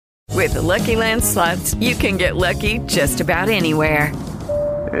With the Lucky Land Slots, you can get lucky just about anywhere.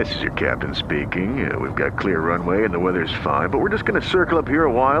 This is your captain speaking. We've got clear runway and the weather's fine, but we're just going to circle up here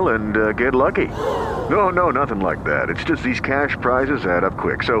a while and get lucky. No, nothing like that. It's just these cash prizes add up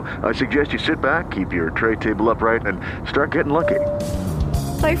quick. So I suggest you sit back, keep your tray table upright, and start getting lucky.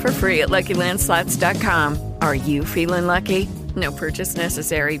 Play for free at LuckyLandSlots.com. Are you feeling lucky? No purchase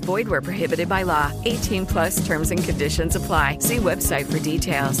necessary. Void where prohibited by law. 18 plus terms and conditions apply. See website for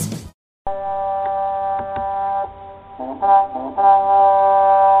details.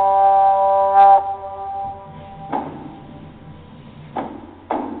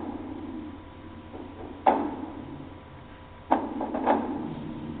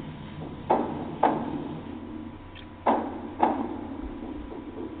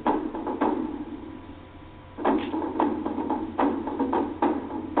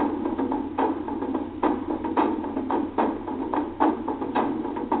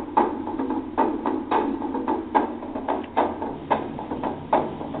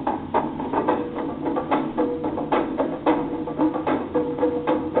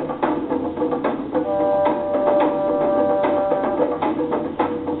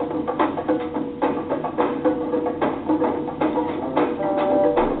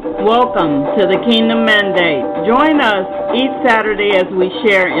 Welcome to the Kingdom Mandate. Join us each Saturday as we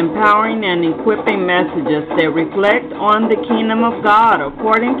share empowering and equipping messages that reflect on the kingdom of God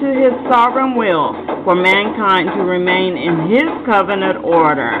according to His sovereign will for mankind to remain in His covenant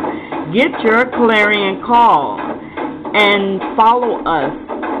order. Get your clarion call and follow us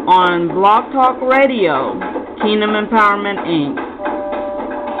on Blog Talk Radio, Kingdom Empowerment, Inc.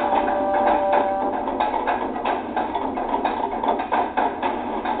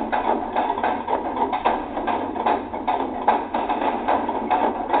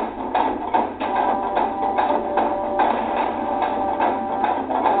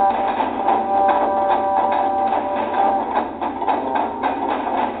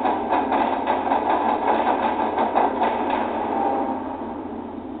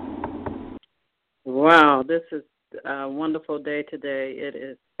 Wow, this is a wonderful day today. It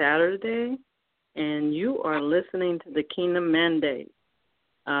is Saturday, and you are listening to the Kingdom Mandate,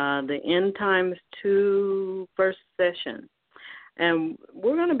 the End Times 2 first session. And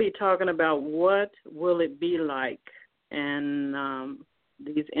we're going to be talking about what will it be like in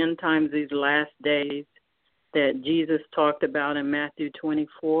these end times, these last days that Jesus talked about in Matthew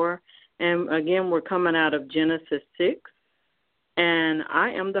 24. And again, we're coming out of Genesis 6. And I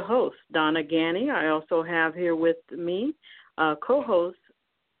am the host, Donna Ganny. I also have here with me co-host,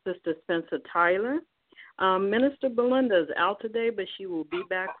 Sister Spencer Tyler. Minister Belinda is out today, but she will be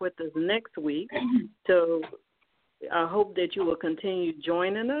back with us next week. So I hope that you will continue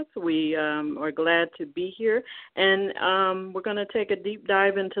joining us. We are glad to be here. And we're going to take a deep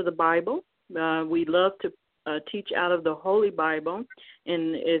dive into the Bible. We love to teach out of the Holy Bible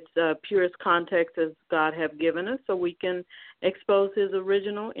in its purest context as God have given us so we can expose His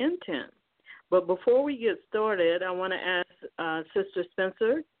original intent. But before we get started, I want to ask Sister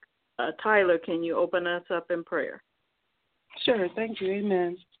Spencer Tyler, can you open us up in prayer? Sure. Thank you.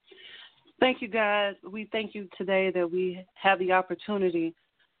 Amen. Thank you, guys. We thank you today that we have the opportunity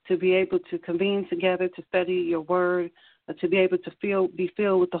to be able to convene together to study your word, to be able to be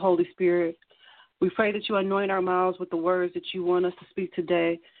filled with the Holy Spirit. We pray that you anoint our mouths with the words that you want us to speak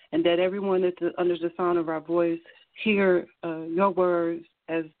today, and that everyone that's under the sound of our voice hear your words,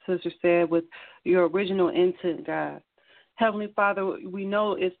 as Sister said, with your original intent, God. Heavenly Father, we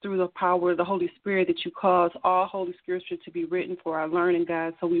know it's through the power of the Holy Spirit that you cause all Holy Scripture to be written for our learning,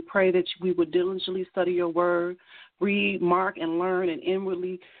 God. So we pray that we would diligently study your word, read, mark, and learn, and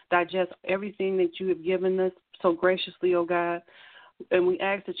inwardly digest everything that you have given us so graciously, oh God. And we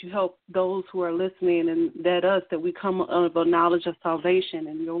ask that you help those who are listening and that we come of a knowledge of salvation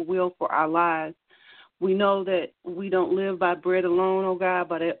and your will for our lives. We know that we don't live by bread alone, oh God,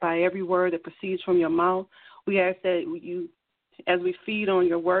 but by every word that proceeds from your mouth. We ask that you, as we feed on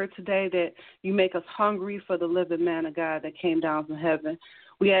your word today, that you make us hungry for the living manna, God, that came down from heaven.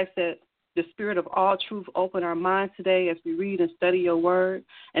 We ask that the Spirit of all truth open our minds today as we read and study your word,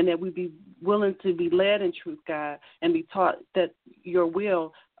 and that we be willing to be led in truth, God, and be taught that your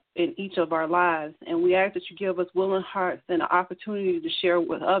will in each of our lives. And we ask that you give us willing hearts and an opportunity to share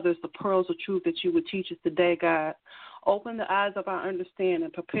with others the pearls of truth that you would teach us today, God. Open the eyes of our understanding,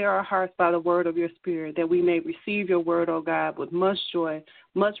 prepare our hearts by the word of your Spirit, that we may receive your word, O God, with much joy,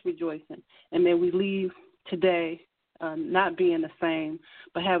 much rejoicing. And may we leave today not being the same,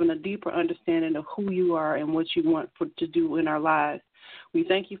 but having a deeper understanding of who you are and what you want to do in our lives. We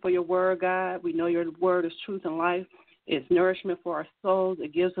thank you for your word, God. We know your word is truth and life. It's nourishment for our souls.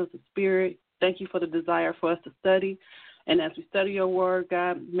 It gives us a spirit. Thank you for the desire for us to study. And as we study your word,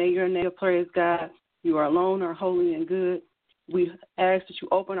 God, may your name praise, God. You are alone, are holy and good. We ask that you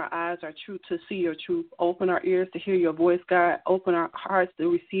open our eyes, our truth, to see your truth. Open our ears to hear your voice, God. Open our hearts to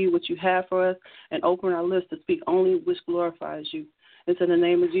receive what you have for us. And open our lips to speak only which glorifies you. It's in the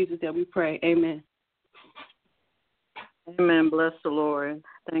name of Jesus that we pray. Amen. Amen. Bless the Lord.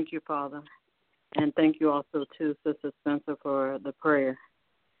 Thank you, Father. And thank you also, too, Sister Spencer, for the prayer.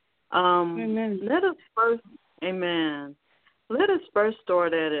 Amen. Let us first, amen. Let us first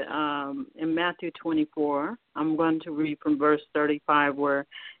start at it in Matthew 24. I'm going to read from verse 35 where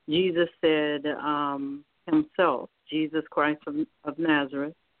Jesus said himself, Jesus Christ of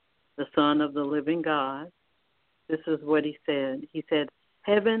Nazareth, the Son of the living God. This is what he said. He said,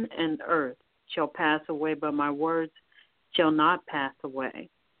 heaven and earth shall pass away, but my words shall not pass away.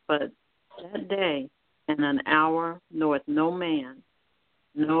 But that day and an hour knoweth no man,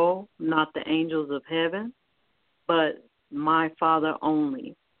 no, not the angels of heaven, but my Father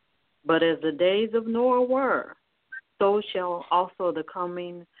only. But as the days of Noah were, so shall also the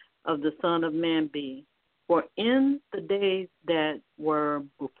coming of the Son of Man be. For in the days that were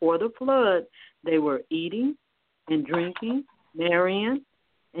before the flood, they were eating and drinking, marrying,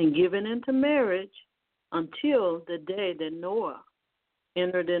 and giving into marriage until the day that Noah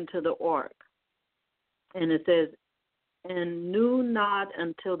entered into the ark. And it says, and knew not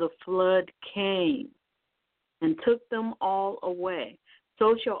until the flood came and took them all away.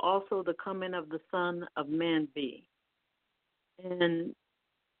 So shall also the coming of the Son of Man be. And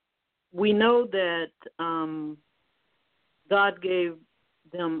we know that God gave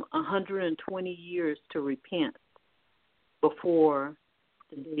them 120 years to repent before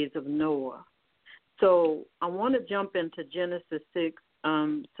the days of Noah. So I want to jump into Genesis 6,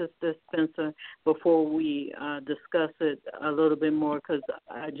 Sister Spencer, before we discuss it a little bit more, because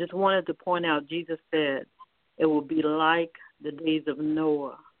I just wanted to point out Jesus said it will be like the days of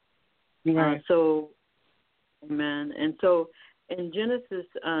Noah. Right. Amen. And so in Genesis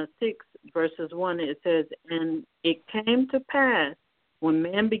 6, verses 1, it says, and it came to pass when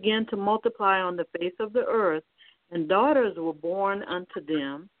man began to multiply on the face of the earth, and daughters were born unto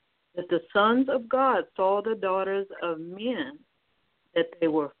them, that the sons of God saw the daughters of men, that they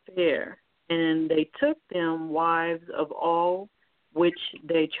were fair, and they took them wives of all which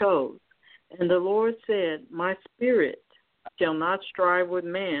they chose. And the Lord said, my spirit shall not strive with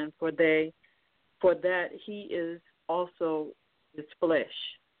man, for that he is also is flesh.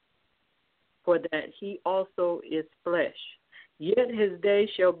 For that he also is flesh. Yet his days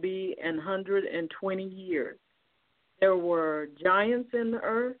shall be 120 years. There were giants in the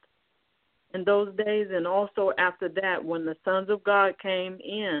earth in those days, and also after that, when the sons of God came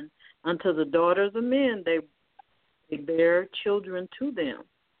in unto the daughters of men, they bare children to them.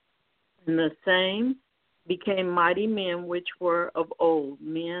 And the same became mighty men which were of old,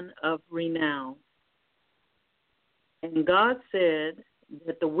 men of renown. And God said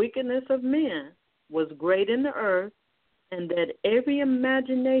that the wickedness of men was great in the earth, and that every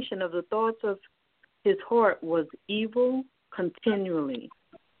imagination of the thoughts of his heart was evil continually.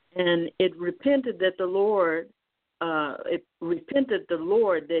 And it repented the Lord that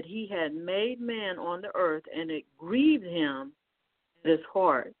he had made man on the earth, and it grieved him at his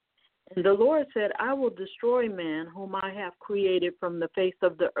heart. And the Lord said, I will destroy man whom I have created from the face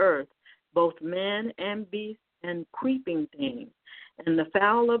of the earth, both man and beast and creeping thing, and the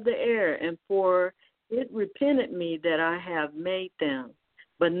fowl of the air, and for it repented me that I have made them.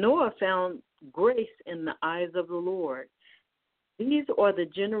 But Noah found grace in the eyes of the Lord. These are the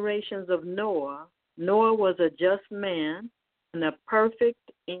generations of Noah. Noah was a just man and a perfect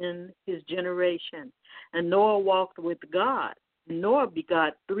in his generation. And Noah walked with God. And Noah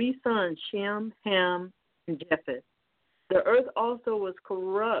begot 3 sons, Shem, Ham, and Japheth. The earth also was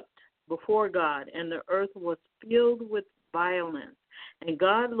corrupt before God, and the earth was filled with violence. And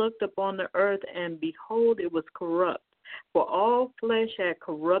God looked upon the earth, and behold, it was corrupt, for all flesh had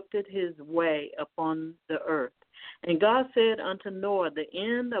corrupted his way upon the earth. And God said unto Noah, the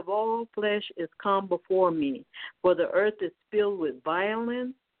end of all flesh is come before me, for the earth is filled with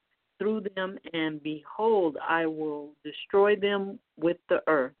violence through them, and behold, I will destroy them with the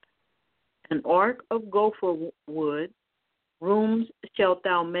earth. An ark of gopher wood, rooms shalt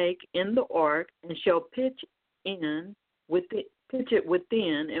thou make in the ark, and shall pitch it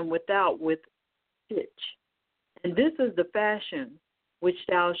within and without with pitch. And this is the fashion which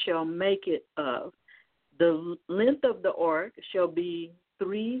thou shalt make it of. The length of the ark shall be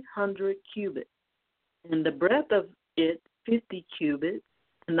 300 cubits, and the breadth of it 50 cubits,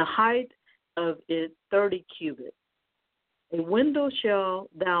 and the height of it 30 cubits. A window shall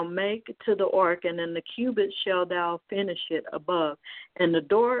thou make to the ark, and in the cubit shall thou finish it above. And the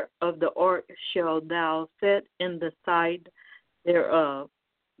door of the ark shall thou set in the side thereof.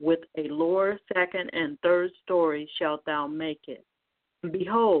 With a lower, second, and third story shalt thou make it. And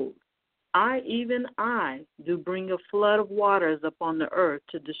behold, I, even I, do bring a flood of waters upon the earth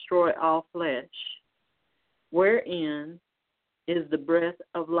to destroy all flesh, wherein is the breath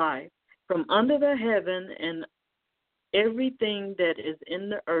of life. From under the heaven, and everything that is in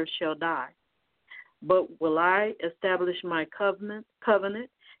the earth shall die. But will I establish my covenant,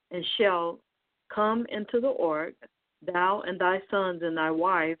 and shall come into the ark, thou and thy sons and thy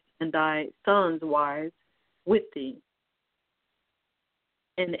wives and thy sons' wives with thee.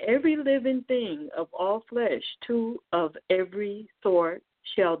 And every living thing of all flesh, two of every sort,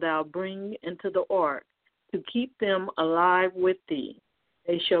 shall thou bring into the ark, to keep them alive with thee.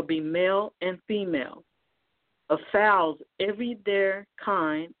 They shall be male and female. Of fowls, every their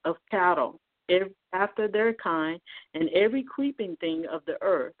kind, of cattle, after their kind, and every creeping thing of the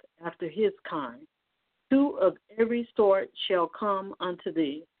earth, after his kind. Two of every sort shall come unto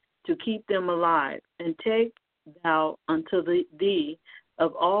thee, to keep them alive. And take thou unto thee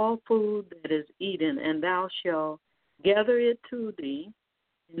of all food that is eaten, and thou shalt gather it to thee,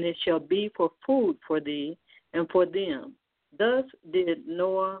 and it shall be for food for thee and for them. Thus did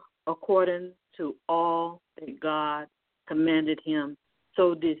Noah according to all that God commanded him,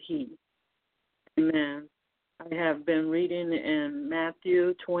 so did he. Amen. I have been reading in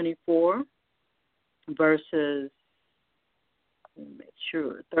Matthew 24, verses, let me make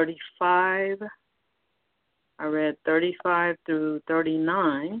sure, 35. I read 35 through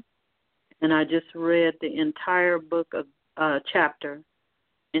 39, and I just read the entire book of chapter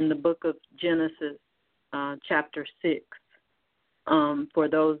in the book of Genesis, chapter 6. For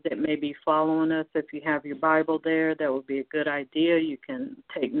those that may be following us, if you have your Bible there, that would be a good idea. You can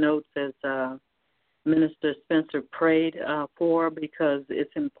take notes as Minister Spencer prayed for, because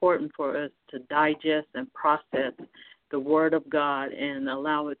it's important for us to digest and process the Word of God and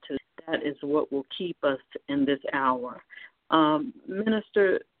allow it to. That is what will keep us in this hour.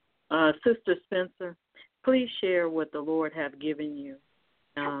 Sister Spencer, please share what the Lord have given you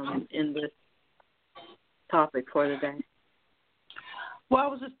in this topic for today. Well, I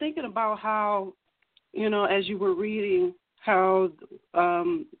was just thinking about how, as you were reading, how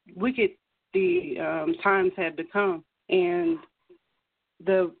wicked the times had become. And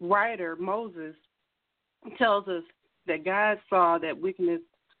the writer, Moses, tells us that God saw that wickedness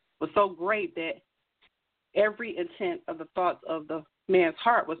was so great that every intent of the thoughts of the man's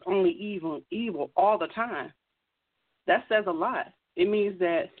heart was only evil all the time. That says a lot. It means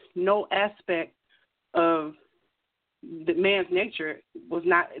that no aspect of the man's nature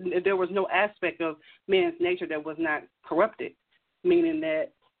there was no aspect of man's nature that was not corrupted, meaning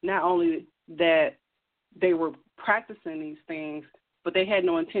that not only that they were practicing these things, but they had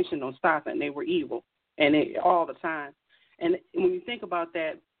no intention on stopping. They were evil, and all the time. And when you think about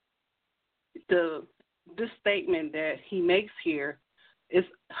that, this statement that he makes here is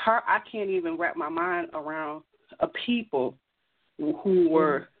hard. I can't even wrap my mind around a people who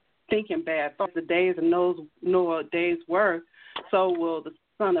were thinking bad thoughts. The days of Noah days were, so will the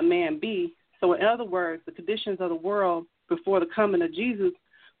Son of Man be. So in other words, the conditions of the world before the coming of Jesus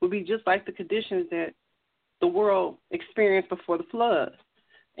would be just like the conditions that the world experienced before the flood.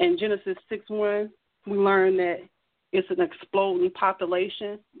 In Genesis 6:1, we learn that it's an exploding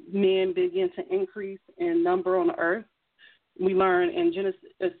population. Men begin to increase in number on the earth. We learn in Genesis,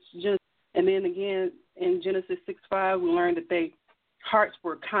 and then again in Genesis 6:5, we learn that their hearts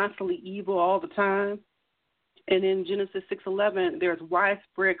were constantly evil all the time. And in Genesis 6:11, there's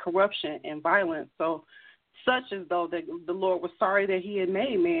widespread corruption and violence. So, such as though that the Lord was sorry that He had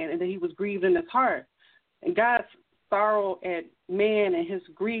made man and that He was grieved in His heart. And God's sorrow at man and His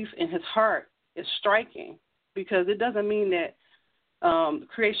grief in His heart is striking, because it doesn't mean that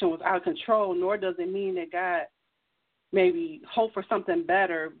creation was out of control, nor does it mean that God maybe hoped for something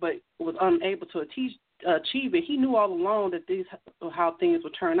better but was unable to achieve it. He knew all along that these how things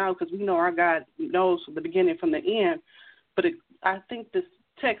would turn out, because we know our God knows from the beginning from the end. But I think this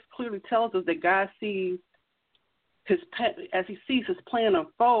text clearly tells us that God sees as He sees His plan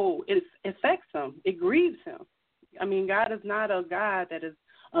unfold, it affects Him. It grieves Him. I mean, God is not a God that is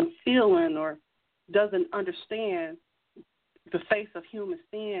unfeeling or doesn't understand the face of human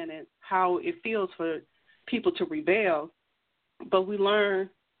sin and how it feels for people to rebel. But we learn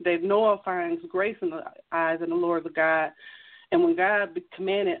that Noah finds grace in the eyes of the Lord the God, and when God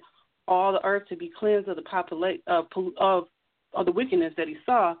commanded all the earth to be cleansed of the wickedness that He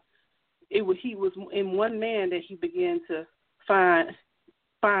saw, he was in one man that He began to find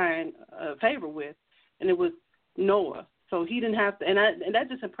favor with, and it was Noah. So he didn't have to, and that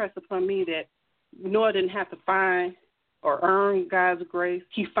just impressed upon me that Noah didn't have to find or earn God's grace.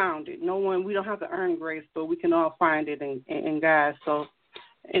 He found it. We don't have to earn grace, but we can all find it in God. So,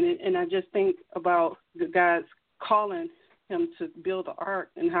 and I just think about God's calling him to build the ark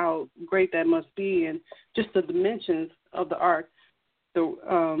and how great that must be, and just the dimensions of the ark. So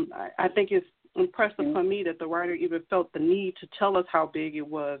I think it's impressed upon me that the writer even felt the need to tell us how big it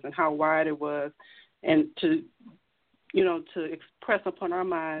was and how wide it was, and to express upon our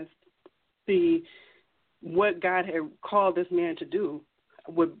minds what God had called this man to do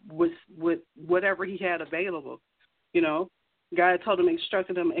with whatever he had available. God told him,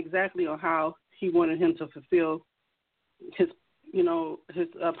 instructed him exactly on how he wanted him to fulfill his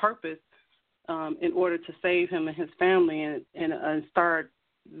purpose in order to save him and his family and start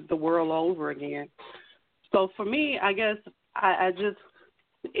the world over again. So for me, I guess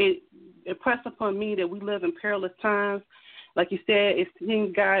it impressed upon me that we live in perilous times. Like you said, it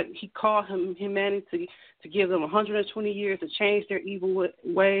seems God, he called humanity to give them 120 years to change their evil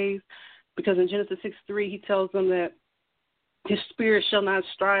ways, because in Genesis 6:3 he tells them that his spirit shall not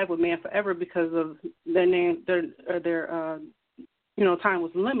strive with man forever because of their time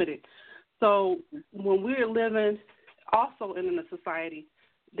was limited. So when we're living also in a society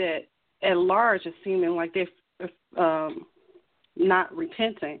that at large is seeming like they're not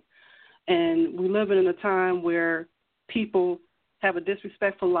repenting, and we live in a time where people have a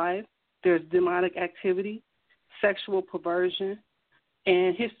disrespectful life, there's demonic activity, sexual perversion,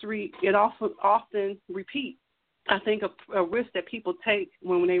 and history, it often repeats. I think a risk that people take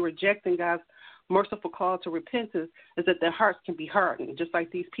when they rejecting God's merciful call to repentance is that their hearts can be hardened, just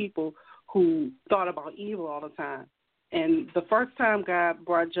like these people who thought about evil all the time. And the first time God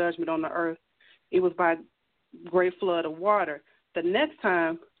brought judgment on the earth, it was by great flood of water. The next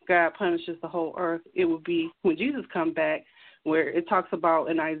time God punishes the whole earth, it will be when Jesus comes back, where it talks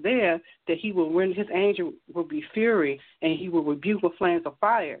about in Isaiah that he will, when his angel will be fury, and he will rebuke with flames of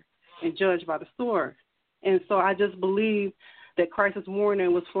fire and judge by the sword. And so I just believe that Christ's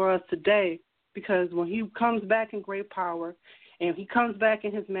warning was for us today, because when he comes back in great power and he comes back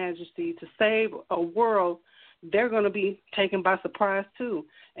in his majesty to save a world, they're going to be taken by surprise too.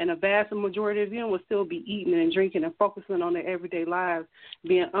 And a vast majority of them will still be eating and drinking and focusing on their everyday lives,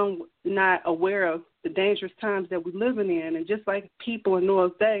 being not aware of the dangerous times that we're living in. And just like people in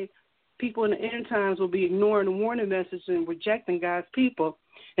Noah's day, people in the end times will be ignoring the warning message and rejecting God's people.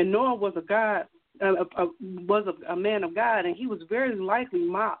 And Noah was a man of God, and he was very likely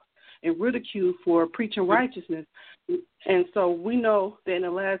mocked and ridiculed for preaching righteousness. And so we know that in the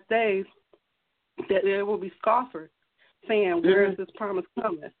last days that there will be scoffers saying, where is this promise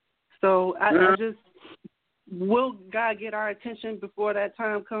coming? So I just, will God get our attention before that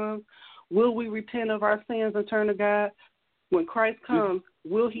time comes? Will we repent of our sins and turn to God? When Christ comes,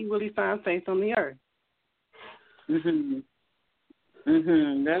 will he really find faith on the earth? That's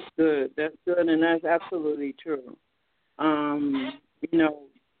good. That's good, and that's absolutely true.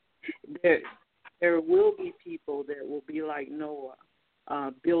 There will be people that will be like Noah,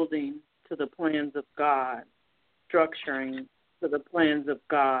 building to the plans of God, structuring to the plans of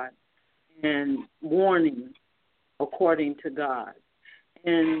God, and warning according to God.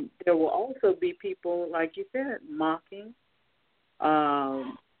 And there will also be people, like you said, mocking.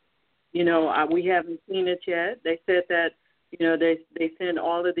 We haven't seen it yet. They said that, they sent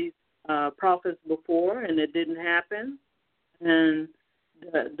all of these prophets before, and it didn't happen. And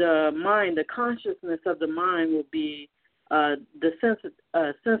the mind, the consciousness of the mind will be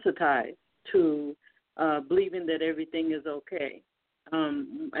sensitized to believing that everything is okay.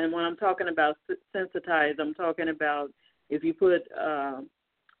 And when I'm talking about sensitized, I'm talking about if you put, have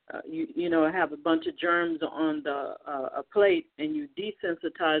a bunch of germs on a plate and you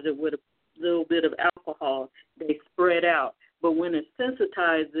desensitize it with a little bit of alcohol, they spread out. But when it's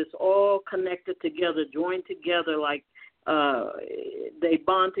sensitized, it's all connected together, joined together, like they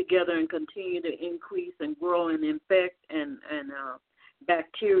bond together and continue to increase and grow and infect, and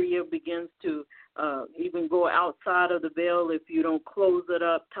bacteria begins to even go outside of the veil if you don't close it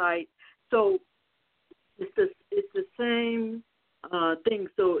up tight. So it's the same thing.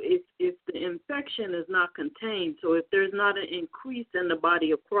 So if the infection is not contained, so if there's not an increase in the body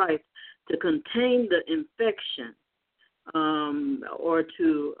of Christ to contain the infection, or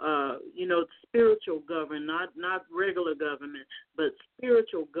to spiritual govern, not regular government, but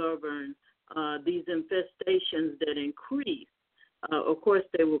spiritual govern these infestations that increase, of course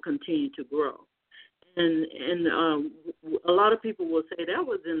they will continue to grow. And a lot of people will say that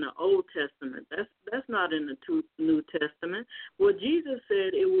was in the Old Testament. That's not in the New Testament. Well, Jesus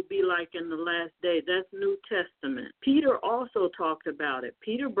said it will be like in the last day. That's New Testament. Peter also talked about it.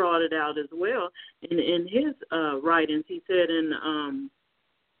 Peter brought it out as well in his writings. He said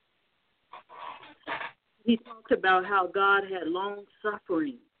he talked about how God had long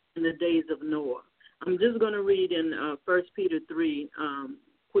suffering in the days of Noah. I'm just going to read in 1 Peter 3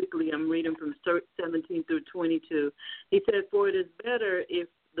 quickly. I'm reading from 17 through 22. He said, "For it is better if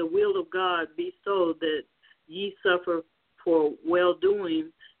the will of God be so that ye suffer for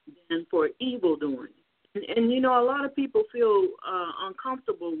well-doing than for evil-doing." And, you know, a lot of people feel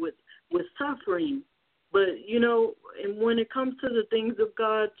uncomfortable with suffering. But, you know, and when it comes to the things of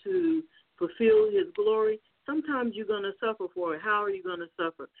God to fulfill his glory, sometimes you're going to suffer for it. How are you going to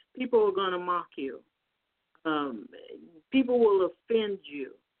suffer? People are going to mock you. People will offend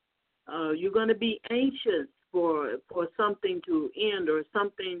you. You're going to be anxious for something to end or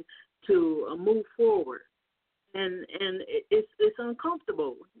something to move forward, and it's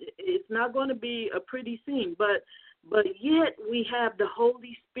uncomfortable. It's not going to be a pretty scene, but yet we have the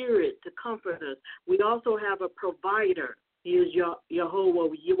Holy Spirit to comfort us. We also have a provider. He is Jehovah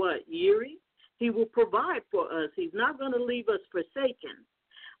Yireh. He will provide for us. He's not going to leave us forsaken.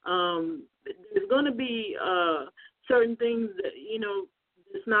 There's going to be certain things that, you know,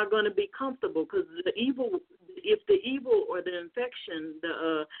 it's not going to be comfortable because if the evil or the infection,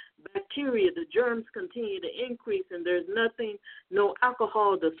 the bacteria, the germs continue to increase and there's no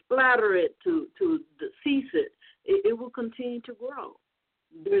alcohol to splatter it to cease it, it will continue to grow.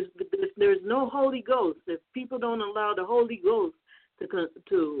 There's no Holy Ghost. If people don't allow the Holy Ghost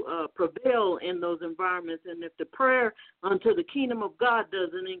to prevail in those environments, and if the prayer unto the kingdom of God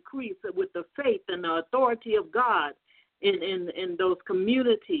doesn't increase with the faith and the authority of God in those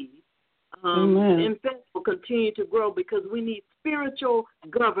communities, infections will continue to grow because we need spiritual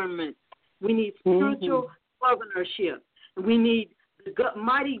government. We need spiritual governorship. We need the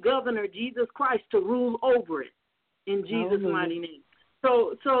mighty governor, Jesus Christ, to rule over it in Jesus' mighty name.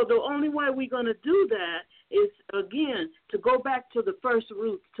 So the only way we're going to do that is, again, to go back to the first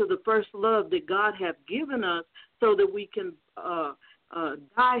roots, to the first love that God has given us so that we can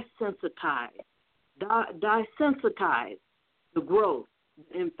desensitize the growth,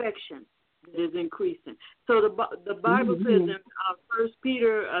 the infection that is increasing. So the Bible says in 1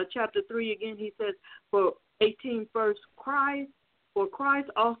 Peter chapter 3, again, he says, for 18 first, for Christ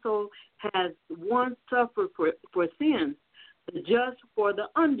also has once suffered for sins, the just for the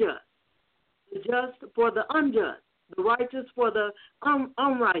unjust, the just for the unjust, the righteous for the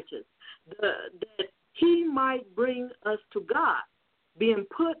unrighteous, that he might bring us to God, being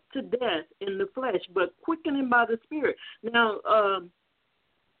put to death in the flesh, but quickening by the Spirit. Now,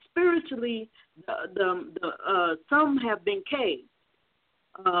 spiritually, some have been caged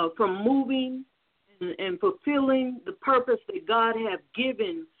from moving and fulfilling the purpose that God has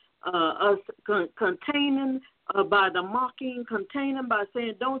given us, containing by the mocking, containing by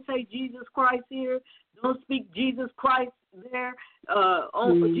saying, don't say Jesus Christ here, don't speak Jesus Christ there.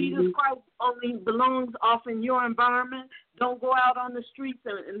 Jesus Christ only belongs off in your environment. Don't go out on the streets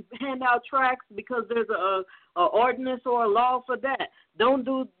and hand out tracts because there's a ordinance or a law for that. Don't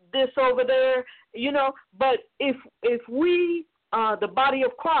do this over there, you know. But if we, the body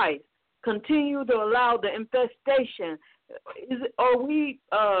of Christ, continue to allow the infestation, are we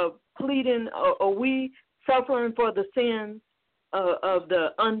pleading? Are we suffering for the sins of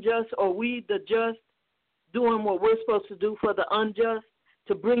the unjust? Are we the just doing what we're supposed to do for the unjust,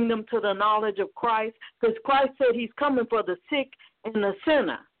 to bring them to the knowledge of Christ? Because Christ said he's coming for the sick and the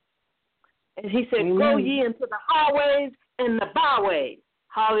sinner. And he said, go ye into the highways and the byways.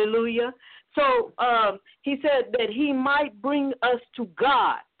 Hallelujah. So he said that he might bring us to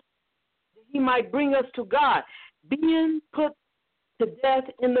God. He might bring us to God, being put to death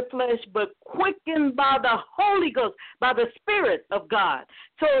in the flesh, but quickened by the Holy Ghost, by the Spirit of God.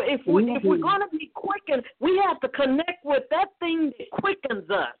 So if we're going to be quickened, we have to connect with that thing that quickens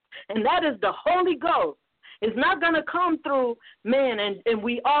us, and that is the Holy Ghost. It's not going to come through man, and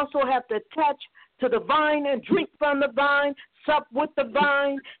we also have to attach to the vine and drink from the vine, sup with the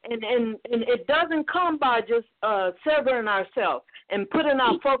vine, and it doesn't come by just severing ourselves and putting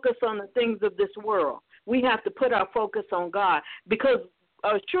our focus on the things of this world. We have to put our focus on God, because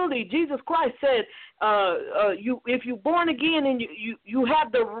truly Jesus Christ said, if you're born again and you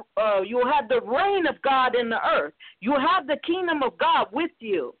have you'll have the reign of God in the earth. You have the kingdom of God with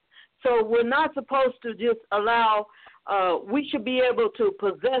you. So we're not supposed to just allow we should be able to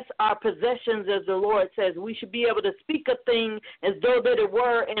possess our possessions, as the Lord says. We should be able to speak a thing as though that it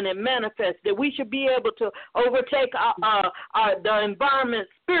were and it manifests. That we should be able to overtake the environment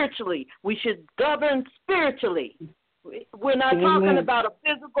spiritually. We should govern spiritually. We're not talking about a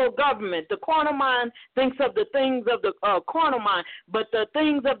physical government. The carnal mind thinks of the things of the carnal mind, but the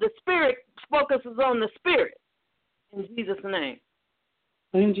things of the spirit focuses on the spirit. In Jesus' name.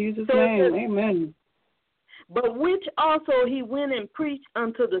 In Jesus' name, amen. But which also he went and preached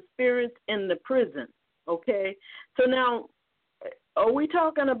unto the spirits in the prison. Okay? So now, are we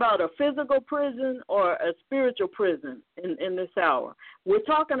talking about a physical prison or a spiritual prison in this hour? We're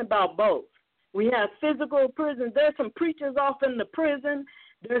talking about both. We have physical prisons. There's some preachers off in the prison.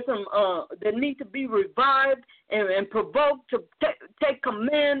 There's some that need to be revived and provoked to take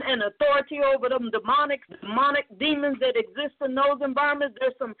command and authority over them demonic demons that exist in those environments.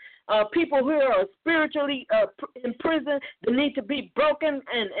 There's some people who are spiritually in prison that need to be broken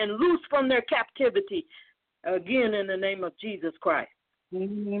and loose from their captivity. Again, in the name of Jesus Christ.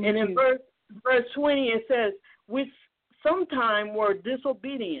 Mm-hmm. And in verse 20 it says, which sometime were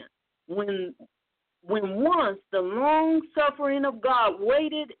disobedient, when once the long suffering of God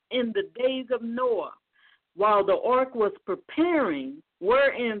waited in the days of Noah, while the ark was preparing,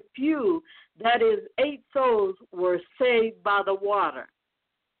 wherein few, that is 8 souls, were saved by the water.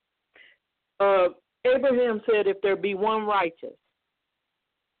 Abraham said, if there be one righteous,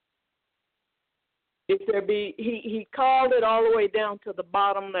 if there be, he called it all the way down to the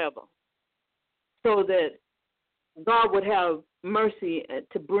bottom level, so that God would have mercy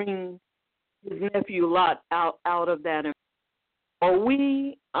to bring his nephew Lot out of that. Are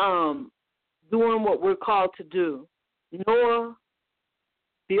we doing what we're called to do? Noah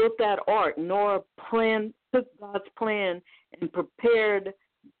built that ark. Noah took God's plan and built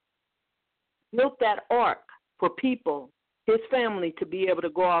that ark for people, his family, to be able to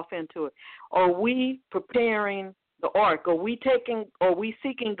go off into it. Are we preparing the ark? Are we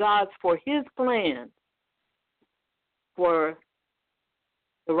seeking God's for his plan for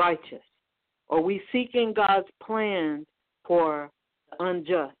the righteous? Are we seeking God's plan for the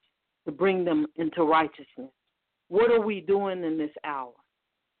unjust to bring them into righteousness? What are we doing in this hour?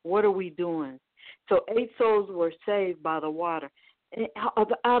 What are we doing? So 8 souls were saved by the water. And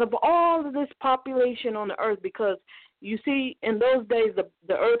out of all of this population on the earth, because you see, in those days,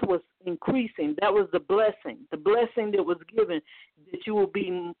 the earth was increasing. That was the blessing that was given, that you will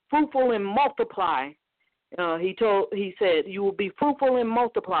be fruitful and multiply. He said, you will be fruitful and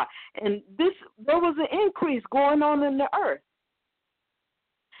multiply. And there was an increase going on in the earth.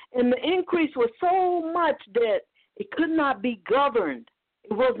 And the increase was so much that it could not be governed.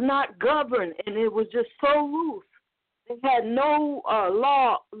 It was not governed, and it was just so loose. They had no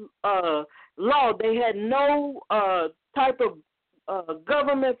law. They had no type of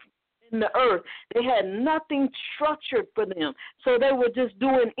government in the earth. They had nothing structured for them. So they were just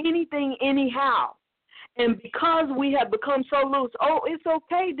doing anything anyhow. And because we have become so loose, it's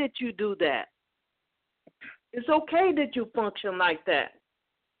okay that you do that. It's okay that you function like that.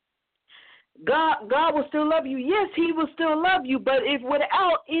 God will still love you. Yes, he will still love you, but if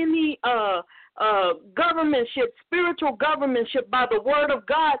without any governmentship, spiritual governmentship by the word of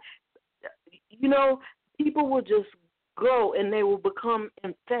God, people will just go and they will become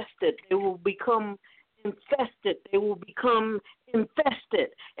infested. They will become infested. They will become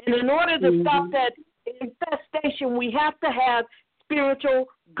infested. And in order to stop that infestation, we have to have spiritual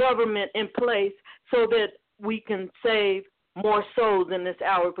government in place so that we can save more souls in this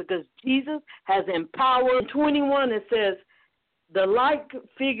hour, because Jesus has empowered. In 21 it says, the like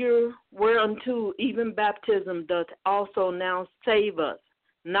figure whereunto even baptism doth also now save us,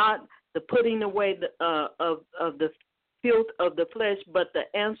 not the putting away of the filth of the flesh, but the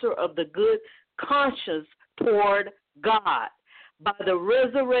answer of the good conscience toward God, by the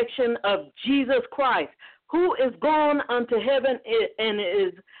resurrection of Jesus Christ, who is gone unto heaven and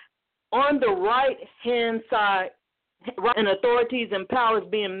is on the right-hand side, and authorities and powers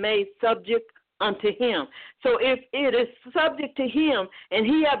being made subject unto him. So if it is subject to him, and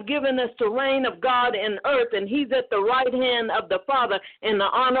he hath given us the reign of God in earth, and he's at the right hand of the Father in the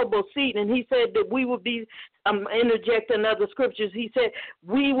honorable seat, and he said that we will be, interjecting other scriptures, he said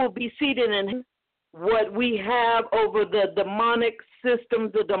we will be seated in him. What we have over the demonic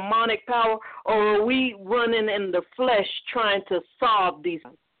systems, the demonic power, or are we running in the flesh trying to solve these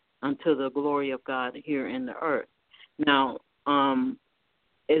unto the glory of God here in the earth? Now,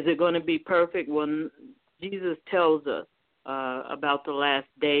 is it going to be perfect? Well, Jesus tells us about the last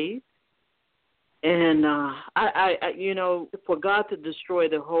days. And, for God to destroy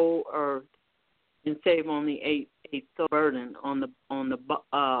the whole earth and save only a so burden on the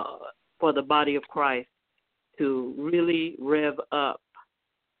for the body of Christ to really rev up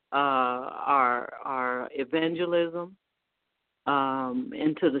our evangelism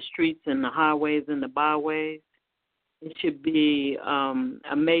into the streets and the highways and the byways. It should be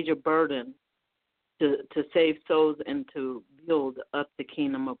a major burden to save souls and to build up the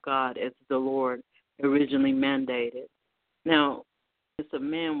kingdom of God as the Lord originally mandated. Now, as a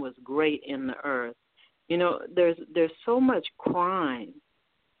man was great in the earth, you know, there's so much crime,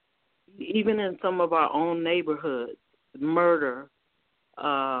 even in some of our own neighborhoods, murder,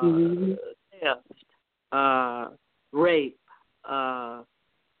 theft, rape.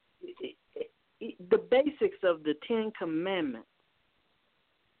 The basics of the Ten Commandments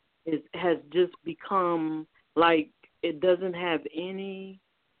has just become like it doesn't have any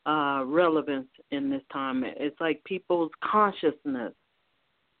relevance in this time. It's like people's consciousness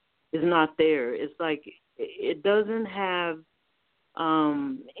is not there. It's like it doesn't have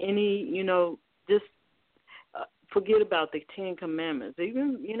any, you know, just forget about the Ten Commandments.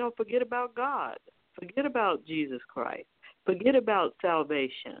 Even, you know, forget about God. Forget about Jesus Christ. Forget about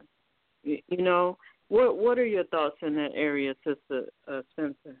salvation. You know, what are your thoughts in that area, Sister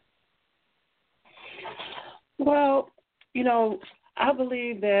Spencer? Well, you know, I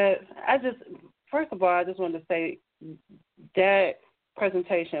believe that first of all, I just wanted to say that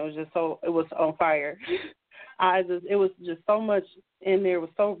presentation was just it was on fire. It was just so much in there. It was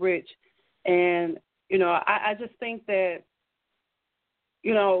so rich. And, you know, I just think that,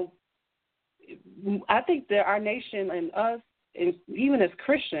 you know, I think that our nation and us, and even as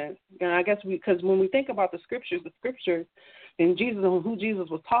Christians, and I guess because when we think about the scriptures and Jesus and who Jesus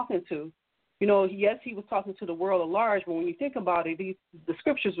was talking to, you know, yes, he was talking to the world at large, but when you think about it, the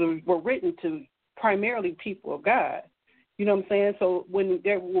scriptures were written to primarily people of God. You know what I'm saying? So when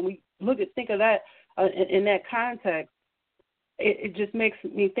we think of that in that context, it just makes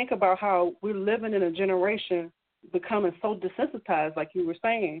me think about how we're living in a generation becoming so desensitized, like you were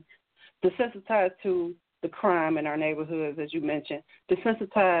saying, desensitized to the crime in our neighborhoods, as you mentioned,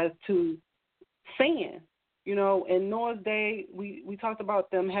 desensitized to sin. You know, in Noah's day, we talked about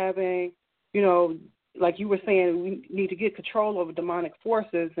them having, you know, like you were saying, we need to get control over demonic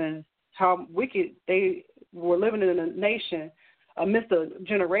forces and how wicked they were living in a nation, amidst a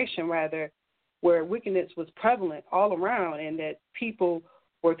generation, rather, where wickedness was prevalent all around and that people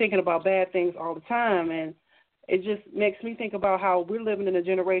were thinking about bad things all the time. And it just makes me think about how we're living in a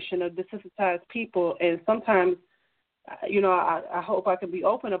generation of desensitized people. And sometimes, you know, I hope I can be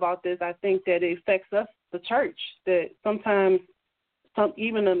open about this. I think that it affects us, the church, that sometimes,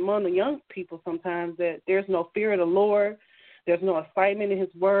 even among the young people sometimes, that there's no fear of the Lord. There's no excitement in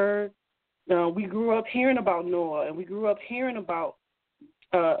his word. We grew up hearing about Noah, and we grew up hearing about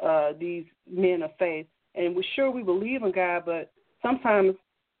these men of faith. And we're sure we believe in God, but sometimes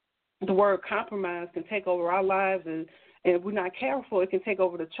the word compromise can take over our lives, and if we're not careful, it can take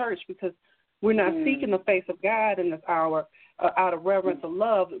over the church because we're not seeking the face of God in this hour out of reverence and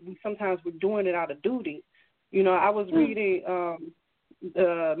love. Sometimes we're doing it out of duty. You know, I was reading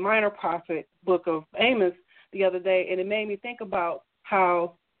the Minor Prophet book of Amos the other day, and it made me think about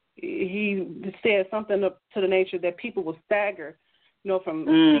how he said something to the nature that people will stagger, you know, from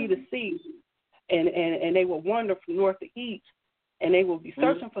sea to sea, and they will wander from north to east, and they will be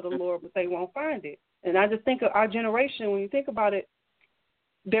searching for the Lord, but they won't find it. And I just think of our generation, when you think about it,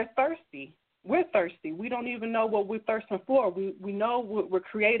 they're thirsty. We're thirsty. We don't even know what we're thirsting for. We know we're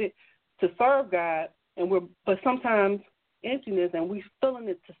created to serve God, but sometimes emptiness, and we're feeling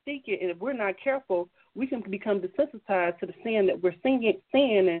it to seek it. And if we're not careful, we can become desensitized to the sin that we're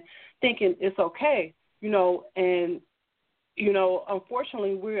seeing and thinking it's okay, you know. And, you know,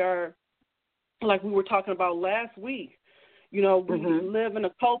 unfortunately, we are, like we were talking about last week, you know, we live in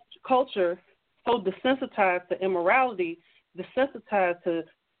a culture so desensitized to immorality, desensitized to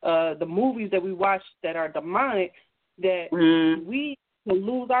the movies that we watch that are demonic, that we will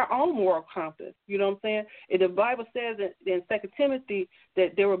lose our own moral compass. You know what I'm saying? And the Bible says in 2 Timothy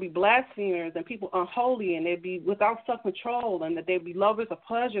that there will be blasphemers and people unholy, and they'd be without self-control, and that they'd be lovers of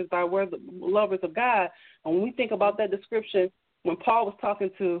pleasures by lovers of God. And when we think about that description, when Paul was talking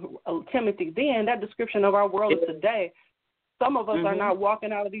to Timothy then, that description of our world of today, some of us are not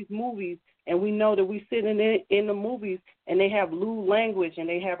walking out of these movies, and we know that we sit in the movies, and they have lewd language, and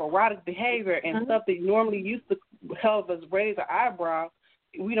they have erotic behavior and stuff that normally used to help us raise an eyebrow.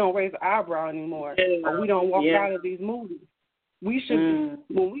 We don't raise an eyebrow anymore, or we don't walk out of these movies. We should,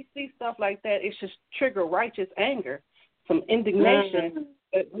 when we see stuff like that, it should trigger righteous anger, some indignation.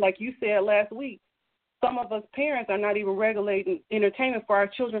 Like you said last week, some of us parents are not even regulating entertainment for our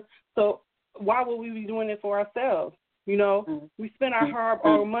children. So why would we be doing it for ourselves? You know, we spend our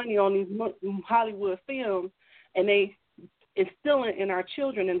hard-earned money on these Hollywood films, and they instilling in our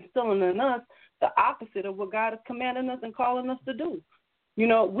children, instilling in us the opposite of what God is commanding us and calling us to do. You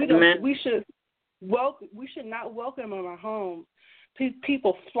know, we should not welcome in our homes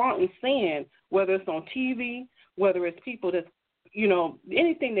people flaunting sin, whether it's on TV, whether it's people that, you know,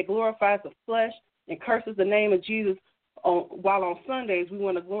 anything that glorifies the flesh and curses the name of Jesus. While on Sundays we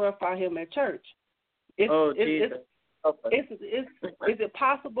want to glorify Him at church. Is it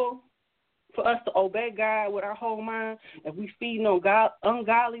possible for us to obey God with our whole mind if we feeding on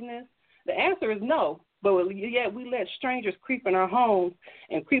ungodliness? The answer is no. But yet we let strangers creep in our homes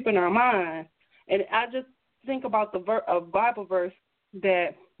and creep in our minds. And I just think about a Bible verse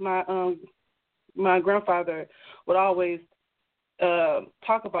that my grandfather would always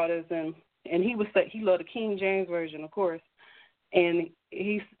talk about is and he would say he loved the King James Version, of course. And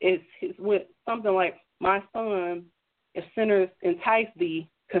it's with something like, "My son, if sinners entice thee,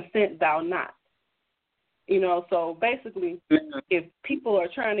 consent thou not." You know, so basically, if people are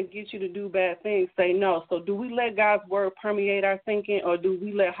trying to get you to do bad things, say no. So do we let God's word permeate our thinking, or do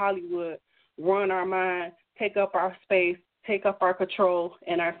we let Hollywood run our mind, take up our space, take up our control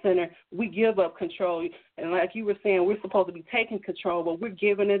and our center? We give up control. And like you were saying, we're supposed to be taking control, but we're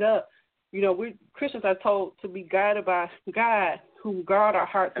giving it up. You know, Christians are told to be guided by God, who guard our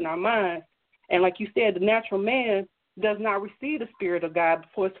hearts and our minds. And like you said, the natural man does not receive the Spirit of God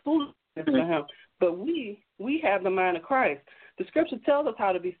before it's foolishness for him. But we have the mind of Christ. The Scripture tells us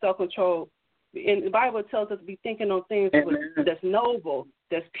how to be self-controlled. And the Bible tells us to be thinking on things that's noble,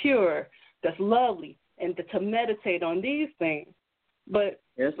 that's pure, that's lovely, and to meditate on these things. But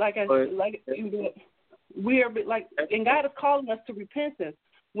and God is calling us to repentance.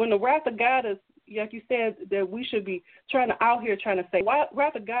 When the wrath of God is, like you said, that we should be trying to say, why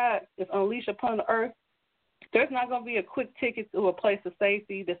wrath of God is unleashed upon the earth, there's not going to be a quick ticket to a place of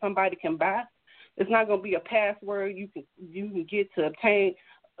safety that somebody can buy. It's not going to be a password you can get to obtain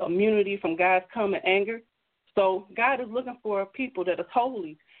immunity from God's coming anger. So God is looking for people that is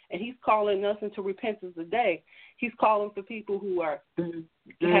holy, and He's calling us into repentance today. He's calling for people who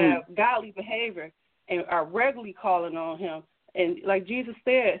have godly behavior and are regularly calling on Him. And like Jesus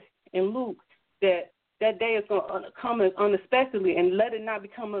said in Luke, that day is going to come unexpectedly, and let it not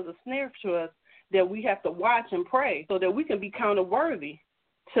become as a snare to us, that we have to watch and pray so that we can be counted worthy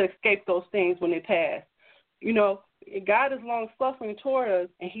to escape those things when they pass. You know, God is long-suffering toward us,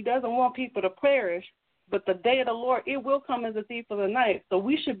 and He doesn't want people to perish, but the day of the Lord, it will come as a thief of the night. So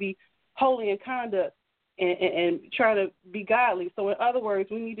we should be holy in conduct and try to be godly. So in other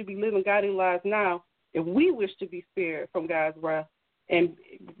words, we need to be living godly lives now if we wish to be spared from God's wrath, and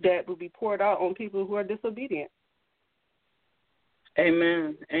that will be poured out on people who are disobedient.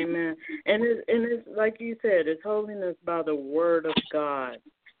 Amen. Amen. And it's like you said, it's holiness by the word of God.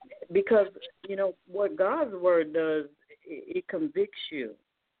 Because, you know, what God's word does, it convicts you.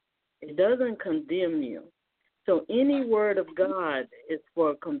 It doesn't condemn you. So any word of God is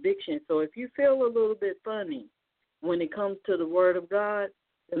for conviction. So if you feel a little bit funny when it comes to the word of God,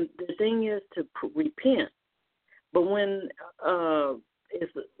 the thing is to repent. But when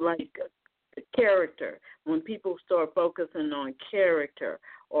it's like character, when people start focusing on character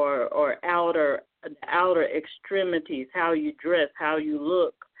or outer extremities, how you dress, how you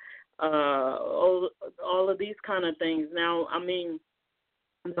look, all of these kind of things. Now, I mean,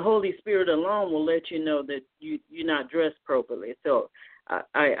 the Holy Spirit alone will let you know that you're not dressed properly. So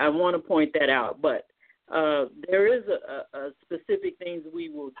I want to point that out. But there is a specific things we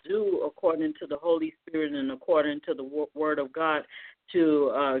will do according to the Holy Spirit and according to the Word of God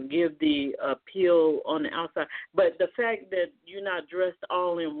to give the appeal on the outside. But the fact that you're not dressed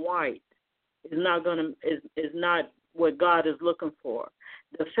all in white is not what God is looking for.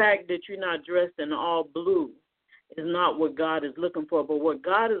 The fact that you're not dressed in all blue is not what God is looking for. But what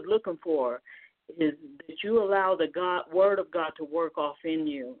God is looking for is that you allow the Word of God to work off in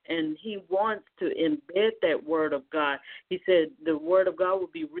you. And He wants to embed that Word of God. He said the Word of God will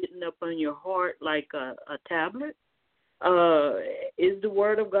be written up on your heart like a tablet. Is the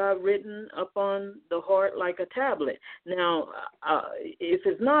Word of God written up on the heart like a tablet? Now, if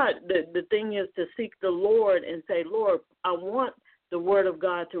it's not, the thing is to seek the Lord and say, Lord, I want the Word of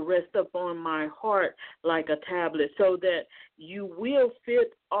God to rest up on my heart like a tablet so that you will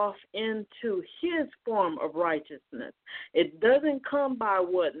fit off into His form of righteousness. It doesn't come by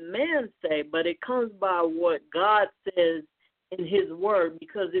what man say, but it comes by what God says in His Word.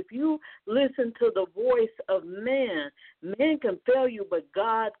 Because if you listen to the voice of man, man can fail you, but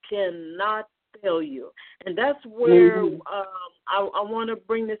God cannot fail you. And that's where I want to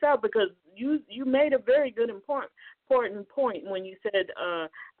bring this out, because you made a very good important point when you said,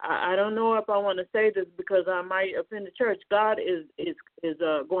 I don't know if I want to say this because I might offend the church. God is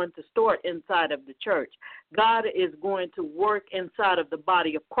going to start inside of the church. God is going to work inside of the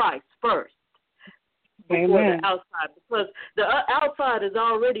body of Christ first before the outside, because the outside is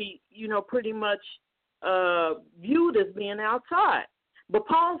already, pretty much viewed as being outside. But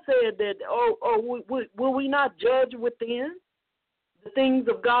Paul said that, will we not judge within, the things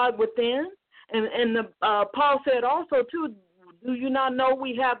of God within? And Paul said also, too, do you not know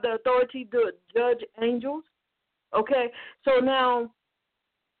we have the authority to judge angels? Okay, so now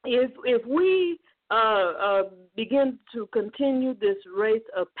if we begin to continue this race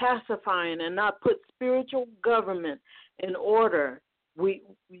of pacifying and not put spiritual government in order,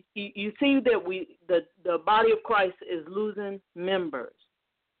 you see that the body of Christ is losing members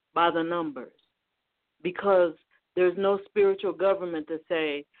by the numbers, because there's no spiritual government to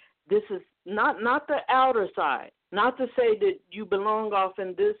say this is not the outer side, not to say that you belong off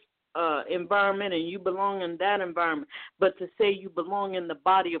in this environment and you belong in that environment, but to say you belong in the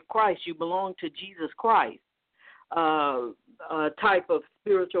body of Christ, you belong to Jesus Christ, type of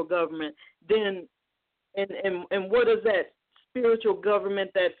spiritual government. Then, and what is that spiritual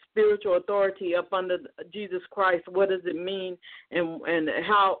government, that spiritual authority up under Jesus Christ? What does it mean, and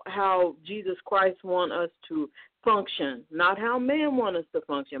how Jesus Christ wants us to function? Not how man wants us to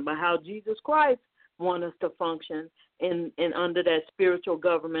function, but how Jesus Christ wants us to function in under that spiritual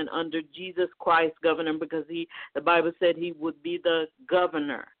government, under Jesus Christ governor, because the Bible said he would be the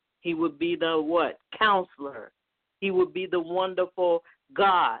governor. He would be the what? Counselor. He would be the wonderful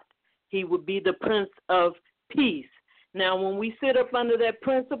God. He would be the Prince of Peace. Now, when we sit up under that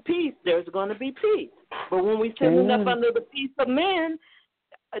Prince of Peace, there's going to be peace. But when we sit up under the peace of man,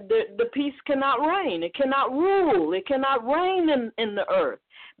 the peace cannot reign. It cannot rule. It cannot reign in the earth,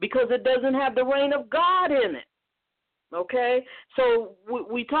 because it doesn't have the reign of God in it. Okay? So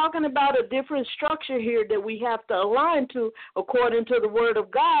we're talking about a different structure here that we have to align to according to the Word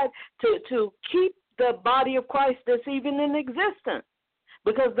of God to keep the body of Christ that's even in existence.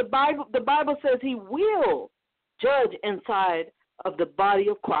 Because the Bible says he will judge inside of the body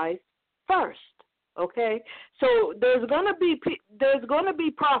of Christ first. Okay, so there's going to be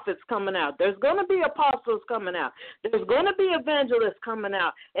prophets coming out. There's going to be apostles coming out. There's going to be evangelists coming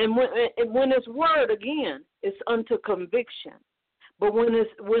out. And when it's word, again, it's unto conviction. But when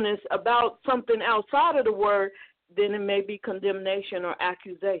it's about something outside of the word, then it may be condemnation or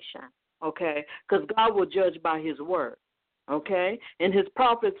accusation. Okay, because God will judge by His word. Okay, and His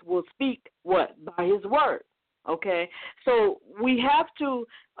prophets will speak what? By His word. Okay, so we have to.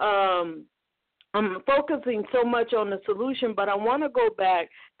 I'm focusing so much on the solution, but I want to go back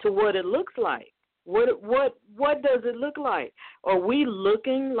to what it looks like. What does it look like? Are we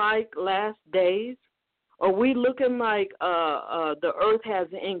looking like last days? Are we looking like the earth has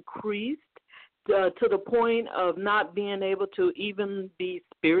increased to the point of not being able to even be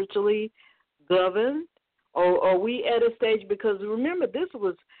spiritually governed? Or are we at a stage, because remember, this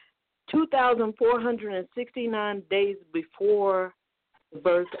was 2,469 days before the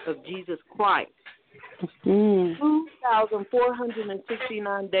birth of Jesus Christ.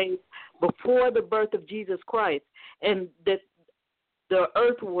 2,469 days before the birth of Jesus Christ, and that the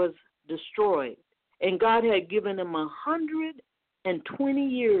earth was destroyed, and God had given them 120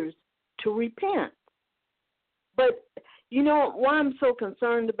 years to repent. But you know why I'm so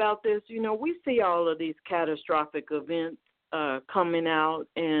concerned about this? You know, we see all of these catastrophic events coming out,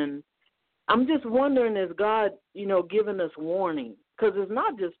 and I'm just wondering, is God, giving us warning? Because it's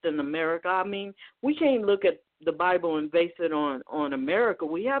not just in America. I mean, we can't look at the Bible and base it on America.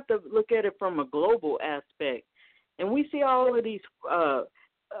 We have to look at it from a global aspect. And we see all of these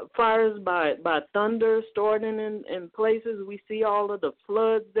fires by thunder starting in places. We see all of the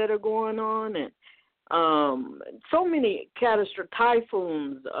floods that are going on, and so many catastrophic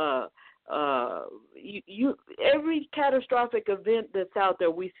typhoons. Every catastrophic event that's out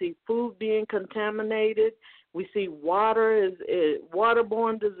there, we see food being contaminated. We see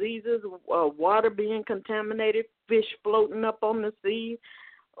waterborne diseases, water being contaminated, fish floating up on the sea.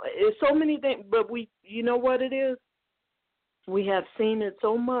 It's so many things, but you know what it is? We have seen it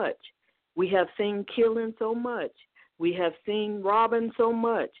so much. We have seen killing so much. We have seen robbing so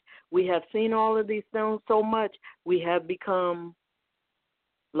much. We have seen all of these things so much. We have become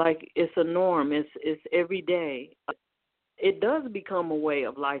like it's a norm. It's every day. It does become a way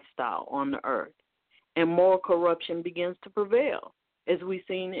of lifestyle on the earth. And more corruption begins to prevail, as we've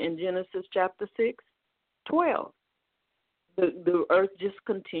seen in Genesis chapter 6:12. The earth just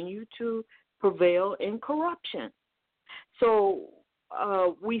continued to prevail in corruption. So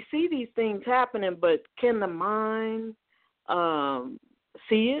we see these things happening, but can the mind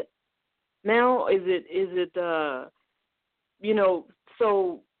see it now? Is it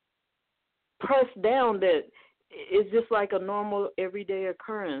so pressed down that it's just like a normal everyday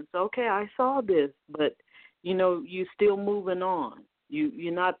occurrence? Okay, I saw this, but you still moving on.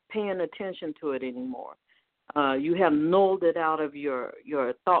 You're not paying attention to it anymore. You have nulled it out of your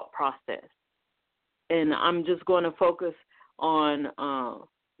thought process. And I'm just going to focus on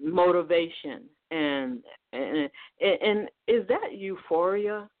motivation and is that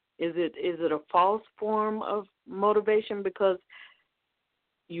euphoria? Is it a false form of motivation because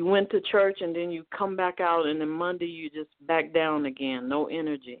you went to church and then you come back out and then Monday you just back down again, no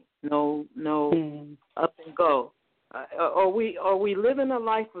energy, no up and go? Are we living a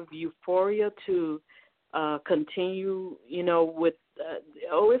life of euphoria to continue, with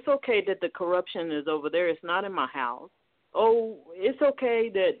it's okay that the corruption is over there. It's not in my house. Oh, it's okay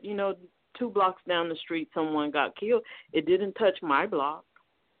that 2 blocks down the street someone got killed. It didn't touch my block.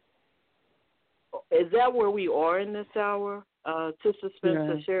 Is that where we are in this hour? Sister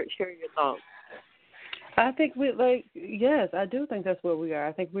Spencer, share your thoughts. I think yes, I do think that's where we are.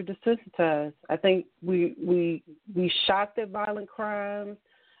 I think we're desensitized. I think we shocked at violent crimes.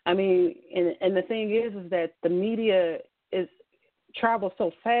 I mean, and the thing is that the media travels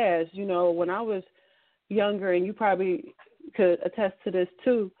so fast. When I was younger, and you probably could attest to this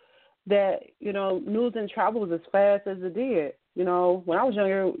too, that news and travel was as fast as it did. When I was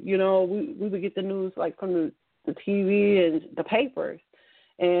younger, we would get the news like from the TV and the papers,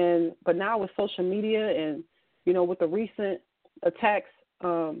 but now with social media and with the recent attacks,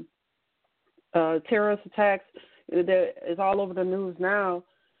 terrorist attacks that is all over the news now.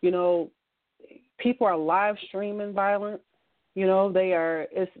 People are live streaming violence.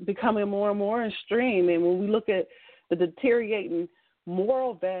 It's becoming more and more extreme. And when we look at the deteriorating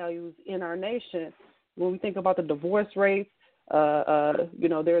moral values in our nation, when we think about the divorce rates,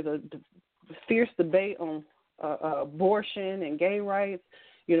 there's a fierce debate on abortion and gay rights.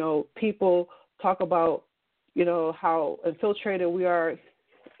 People talk about, how infiltrated we are,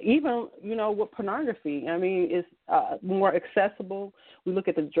 even, with pornography. I mean, it's more accessible. We look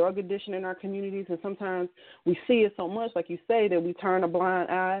at the drug addiction in our communities, and sometimes we see it so much, like you say, that we turn a blind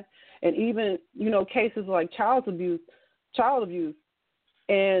eye. And even, cases like child abuse.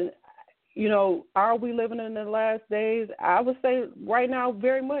 And, are we living in the last days? I would say right now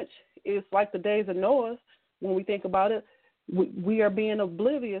very much it's like the days of Noah when we think about it. We are being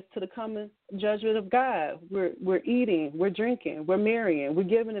oblivious to the coming judgment of God. We're eating, we're drinking, we're marrying, we're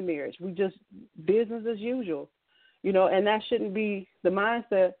giving in marriage. We just business as usual, and that shouldn't be the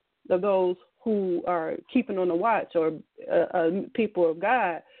mindset of those who are keeping on the watch or people of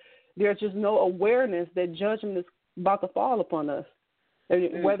God. There's just no awareness that judgment is about to fall upon us,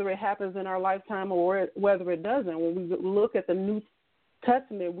 whether it happens in our lifetime or whether it doesn't. When we look at the New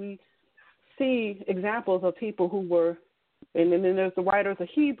Testament, we see examples of people who were. And then there's the writers of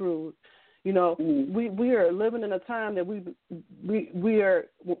Hebrews. We are living in a time that we are,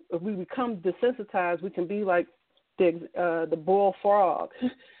 if we become desensitized, we can be like the boiled frog,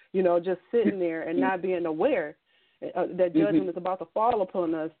 just sitting there and not being aware that judgment is about to fall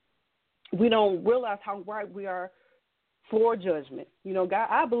upon us. We don't realize how right we are for judgment. God,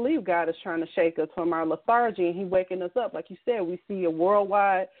 I believe God is trying to shake us from our lethargy, and He's waking us up. Like you said, we see a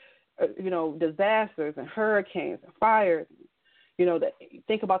worldwide disasters and hurricanes and fires.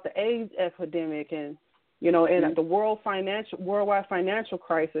 Think about the AIDS epidemic and the worldwide financial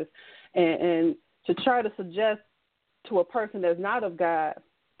crisis, and to try to suggest to a person that's not of God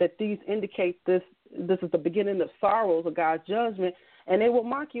that these indicate this is the beginning of sorrows of God's judgment, and they will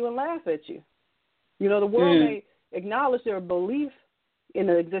mock you and laugh at you. The world may acknowledge their belief in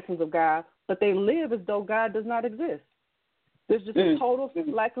the existence of God, but they live as though God does not exist. There's just a total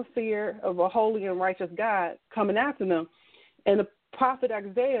lack of fear of a holy and righteous God coming after them. And the prophet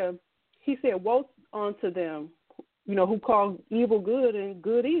Isaiah, he said, woe unto them, who call evil good and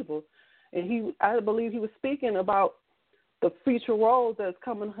good evil. And I believe he was speaking about the future woes that's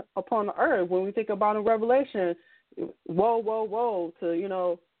coming upon the earth. When we think about in Revelation, woe, woe, woe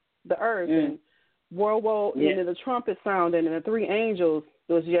to, the earth. And woe, and then the trumpet sounded, and the 3 angels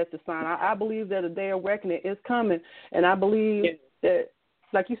was yet to sign. I believe that a day of reckoning is coming, and I believe that,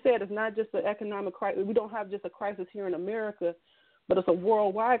 like you said, it's not just an economic crisis. We don't have just a crisis here in America, but it's a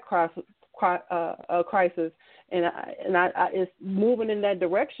worldwide crisis, and it's moving in that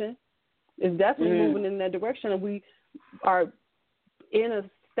direction. It's definitely moving in that direction, and we are in a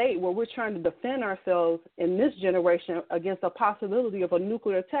state where we're trying to defend ourselves in this generation against the possibility of a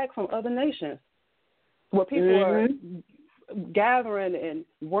nuclear attack from other nations, where people are gathering and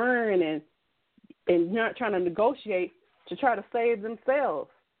worrying and not trying to negotiate to try to save themselves.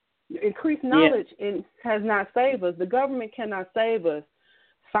 Increased knowledge has not saved us. The government cannot save us.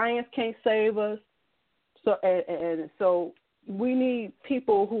 Science can't save us. So so we need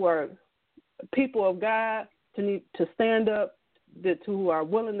people who are people of God to stand up, who are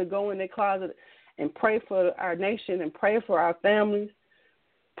willing to go in their closet and pray for our nation and pray for our families,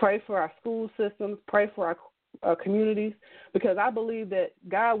 pray for our school systems, pray for our communities, because I believe that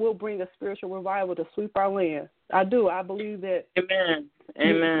God will bring a spiritual revival to sweep our land. I do. I believe that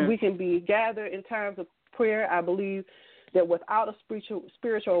we can be gathered in times of prayer. I believe that without a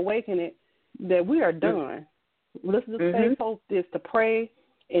spiritual awakening, that we are done. Let's just stay focused to pray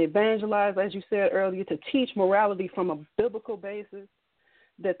and evangelize, as you said earlier, to teach morality from a biblical basis,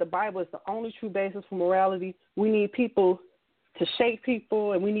 that the Bible is the only true basis for morality. We need people to shake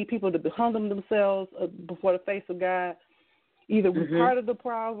people, and we need people to humble themselves before the face of God. Either we're part of the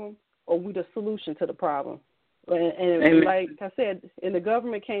problem or we're the solution to the problem. And like I said, and the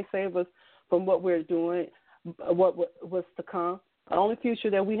government can't save us from what we're doing, what's to come. The only future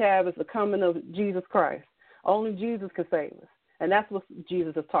that we have is the coming of Jesus Christ. Only Jesus can save us. And that's what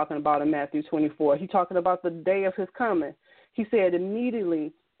Jesus is talking about in Matthew 24. He's talking about the day of his coming. He said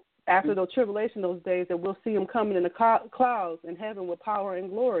immediately after the tribulation, those days, that we'll see him coming in the clouds in heaven with power and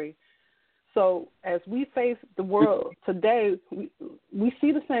glory. So as we face the world today, we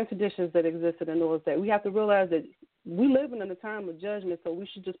see the same conditions that existed in those days. We have to realize that we live in a time of judgment, so we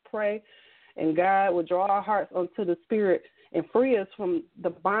should just pray, and God will draw our hearts onto the Spirit and free us from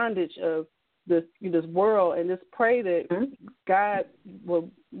the bondage of this world, and just pray that God will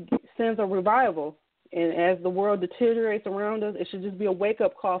send a revival. And as the world deteriorates around us, it should just be a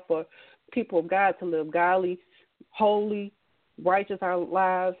wake-up call for people of God to live godly, holy, righteous our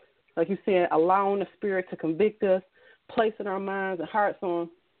lives. Like you said, allowing the Spirit to convict us, placing our minds and hearts on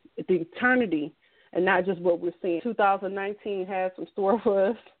the eternity and not just what we're seeing. 2019 has some store for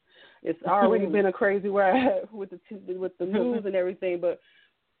us. It's already been a crazy ride with the news and everything, but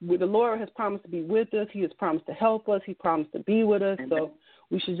the Lord has promised to be with us. He has promised to help us. He promised to be with us. So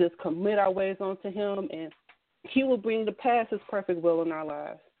we should just commit our ways onto him, and he will bring to pass his perfect will in our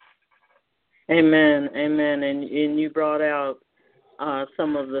lives. Amen. Amen. And you brought out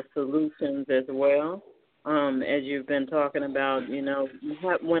some of the solutions as well, as you've been talking about.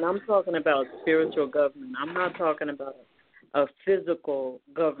 When I'm talking about spiritual government, I'm not talking about a physical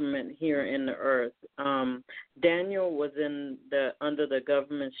government here in the earth. Daniel was under the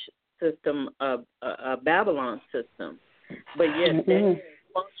government system of a Babylon system, but yet Daniel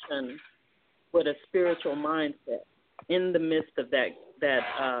functioned with a spiritual mindset in the midst of that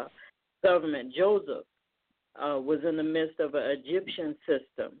government. Joseph was in the midst of an Egyptian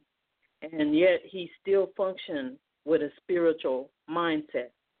system, and yet he still functioned with a spiritual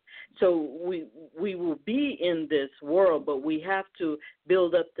mindset. So we will be in this world, but we have to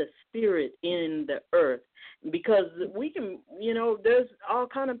build up the spirit in the earth, because we can, there's all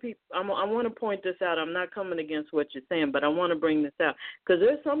kind of people. I want to point this out. I'm not coming against what you're saying, but I want to bring this out, because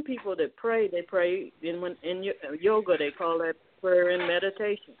there's some people that pray. They pray in yoga. They call that prayer and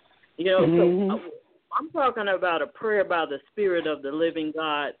meditation. So I'm talking about a prayer by the Spirit of the living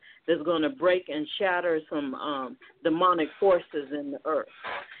God that's going to break and shatter some demonic forces in the earth.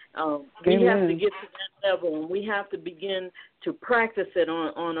 We have to get to that level, and we have to begin to practice it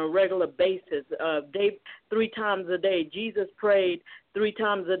on a regular basis. 3 times a day. Jesus prayed 3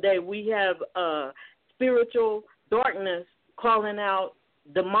 times a day. We have spiritual darkness calling out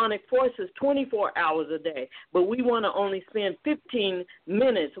demonic forces 24 hours a day, but we want to only spend 15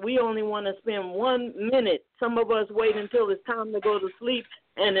 minutes. We only want to spend 1 minute. Some of us wait until it's time to go to sleep,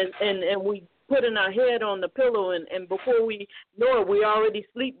 and we putting our head on the pillow, and before we know it, we already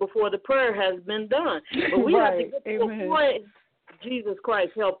sleep before the prayer has been done. But we have to get to a point. Jesus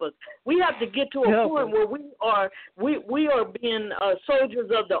Christ, help us. We have to get to a point where we are being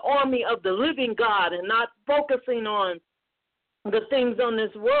soldiers of the army of the living God, and not focusing on the things on this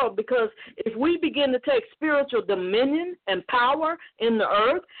world, because if we begin to take spiritual dominion and power in the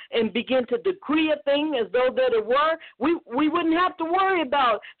earth and begin to decree a thing as though that it were, we wouldn't have to worry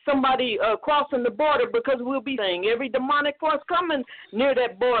about somebody crossing the border, because we'll be saying every demonic force coming near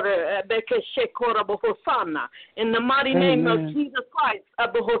that border, in the mighty name of Jesus Christ,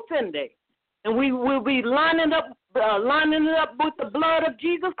 and we will be lining it up with the blood of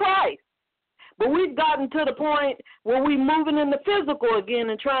Jesus Christ. But we've gotten to the point where we're moving in the physical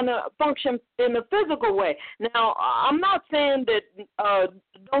again and trying to function in the physical way. Now, I'm not saying that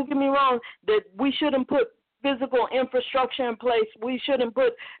don't get me wrong, that we shouldn't put physical infrastructure in place. We shouldn't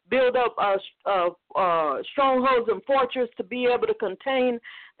build up strongholds and fortresses to be able to contain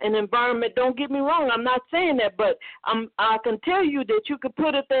an environment. Don't get me wrong. I'm not saying that, but I can tell you that you could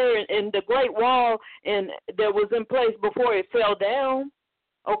put it there in the Great Wall and that was in place before it fell down.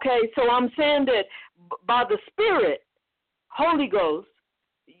 Okay, so I'm saying that by the Spirit, Holy Ghost,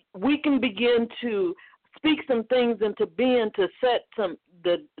 we can begin to speak some things into being to set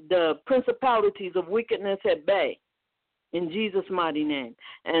the principalities of wickedness at bay in Jesus' mighty name.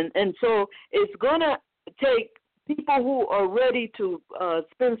 And so it's going to take people who are ready to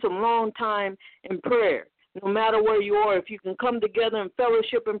spend some long time in prayer. No matter where you are, if you can come together and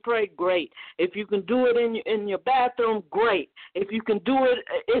fellowship and pray, great. If you can do it in your bathroom, great. If you can do it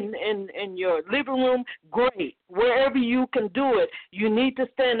in your living room, great. Wherever you can do it, you need to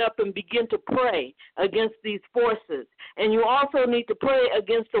stand up and begin to pray against these forces. And you also need to pray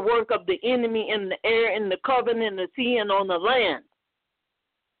against the work of the enemy in the air, in the coven, in the sea, and on the land.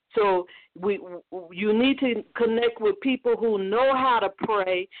 So you need to connect with people who know how to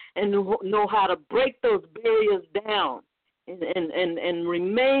pray and who know how to break those barriers down and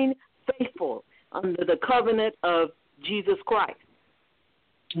remain faithful under the covenant of Jesus Christ.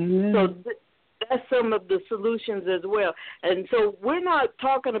 Amen. So that's some of the solutions as well. And so we're not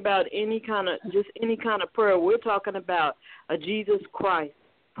talking about any kind of prayer. We're talking about a Jesus Christ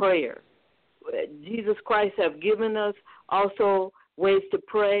prayer. Jesus Christ have given us also ways to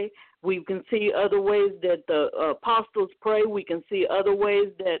pray. We can see other ways that the apostles pray. We can see other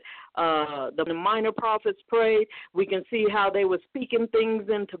ways that the minor prophets prayed. We can see how they were speaking things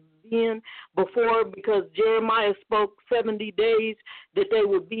into being before, because Jeremiah spoke 70 days that they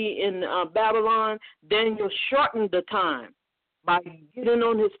would be in Babylon. Daniel shortened the time by getting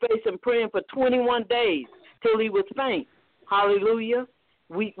on his face and praying for 21 days till he was faint. Hallelujah.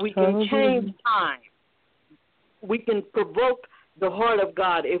 We can change time. We can provoke the heart of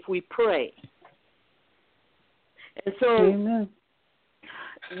God if we pray. And so, amen.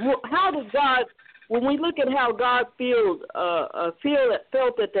 How does God, when we look at how God felt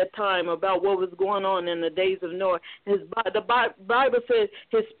at that time about what was going on in the days of Noah, the Bible says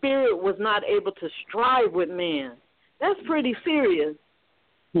his spirit was not able to strive with man. That's pretty serious.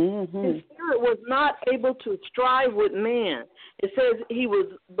 Mm-hmm. His spirit was not able to strive with man. It says he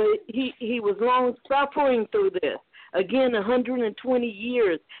was long suffering through this. Again, 120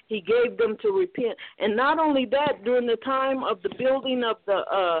 years he gave them to repent. And not only that, during the time of the building of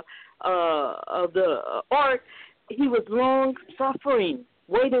the ark, he was long suffering,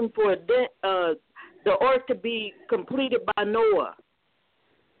 waiting for the ark to be completed by Noah.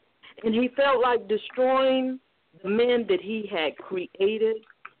 And he felt like destroying the men that he had created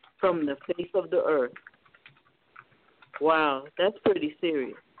from the face of the earth. Wow, that's pretty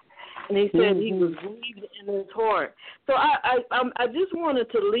serious. And he said he was grieved in his heart. So I just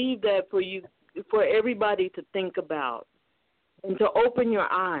wanted to leave that for you, for everybody to think about and to open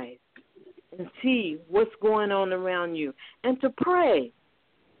your eyes and see what's going on around you and to pray.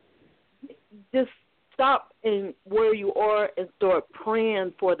 Just stop in where you are and start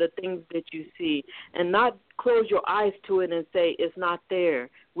praying for the things that you see and not close your eyes to it and say it's not there.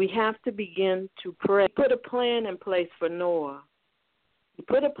 We have to begin to pray. Put a plan in place for Noah. He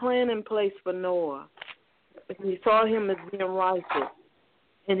put a plan in place for Noah. He saw him as being righteous.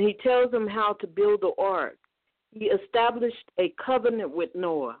 And he tells him how to build the ark. He established a covenant with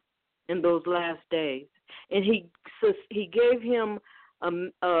Noah in those last days. And he gave him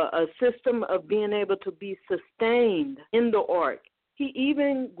a system of being able to be sustained in the ark. He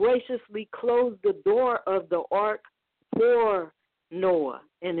even graciously closed the door of the ark for Noah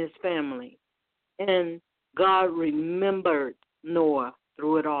and his family. And God remembered Noah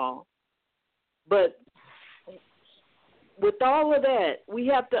through it all. But with all of that, we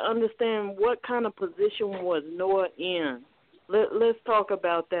have to understand what kind of position was Noah in. Let's talk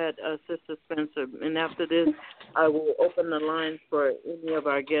about that, Sister Spencer. And after this, I will open the line for any of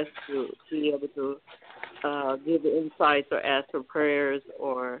our guests to be able to give insights or ask for prayers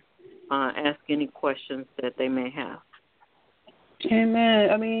or ask any questions that they may have.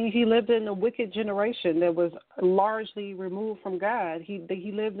 Amen. I mean, he lived in a wicked generation that was largely removed from God. He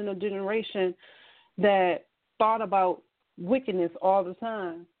lived in a generation that thought about wickedness all the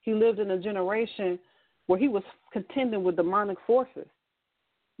time. He lived in a generation where he was contending with demonic forces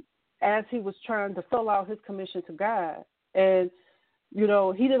as he was trying to fill out his commission to God. And, you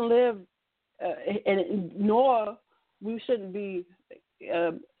know, he didn't live, and Noah, we shouldn't be,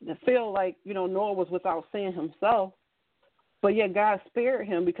 feel like, you know, Noah was without sin himself. But yet God spared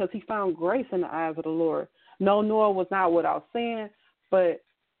him because he found grace in the eyes of the Lord. No, Noah was not without sin, but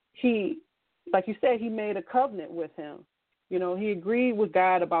he, like you said, he made a covenant with him. You know, he agreed with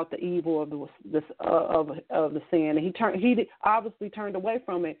God about the evil of the sin, and he obviously turned away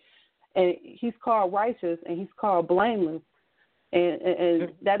from it, and he's called righteous and he's called blameless,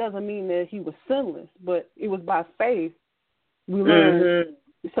 and that doesn't mean that he was sinless, but it was by faith. We learned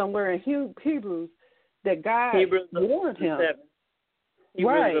somewhere in Hebrews that God warned him.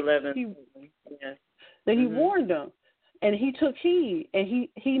 Hebrews 11. That he warned them, and he took heed, and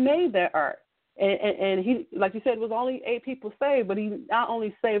he made that ark. And he, like you said, it was only 8 people saved, but he not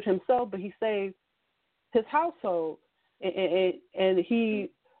only saved himself, but he saved his household. And he,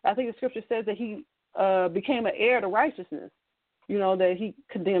 I think the scripture says that he became an heir to righteousness, you know, that he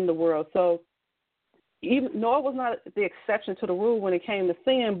condemned the world. So even Noah was not the exception to the rule when it came to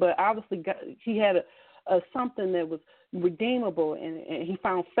sin, but obviously God, he had a something that was redeemable, and he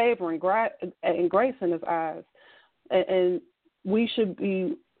found favor and grace in his eyes. And we should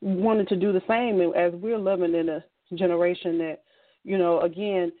be wanted to do the same as we're living in a generation that, you know,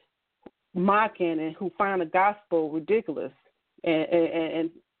 again, mocking and who find the gospel ridiculous and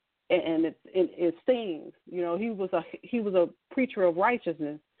it stings. You know, he was a preacher of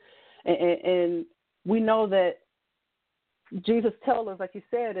righteousness, and we know that Jesus tells us, like you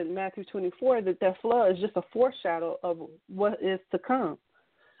said in Matthew 24, that flood is just a foreshadow of what is to come.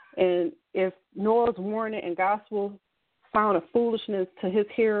 And if Noah's warning and gospel found a foolishness to his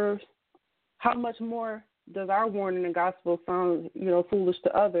hearers, how much more does our warning and gospel sound, you know, foolish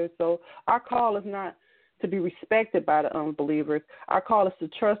to others? So our call is not to be respected by the unbelievers. Our call is to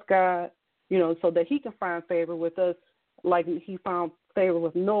trust God, you know, so that he can find favor with us like he found favor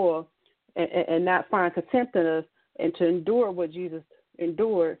with Noah, and not find contempt in us, and to endure what Jesus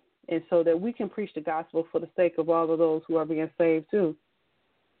endured, and so that we can preach the gospel for the sake of all of those who are being saved too.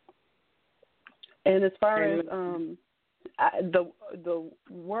 And as far as the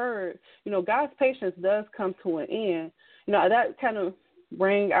word, you know, God's patience does come to an end. You know, that kind of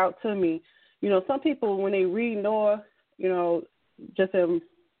rang out to me. You know, some people, when they read Noah, you know, just you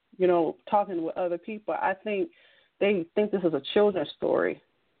know, talking with other people, I think they think this is a children's story.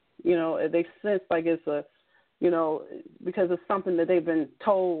 You know, they sense like it's a, you know, because it's something that they've been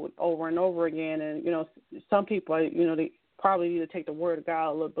told over and over again. And, you know, some people, you know, they probably need to take the word of God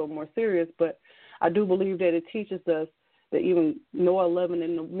a little bit more serious. But I do believe that it teaches us that even Noah living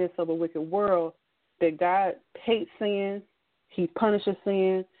in the midst of a wicked world, that God hates sin, he punishes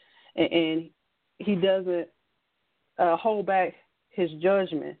sin, and he doesn't hold back his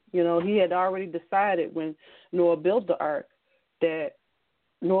judgment. You know, he had already decided when Noah built the ark that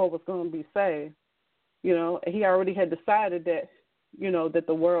Noah was going to be saved. You know, he already had decided that, you know, that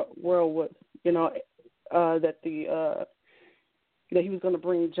the world would, you know, that he was going to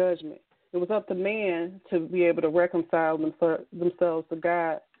bring judgment. It was up to man to be able to reconcile themselves to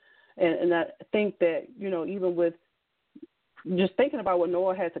God. And I think that, you know, even with just thinking about what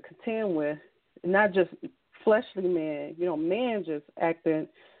Noah had to contend with, not just fleshly man, you know, man just acting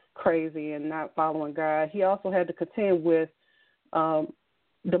crazy and not following God. He also had to contend with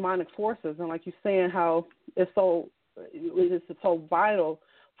demonic forces. And like you're saying, how it's so vital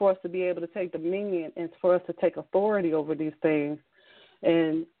for us to be able to take dominion and for us to take authority over these things.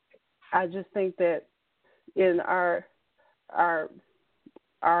 And I just think that in our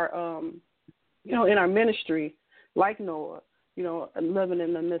you know, in our ministry, like Noah, you know, living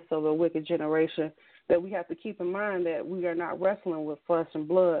in the midst of a wicked generation, that we have to keep in mind that we are not wrestling with flesh and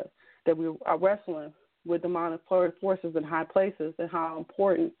blood, that we are wrestling with demonic forces in high places, and how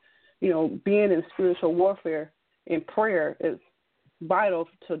important, you know, being in spiritual warfare in prayer is vital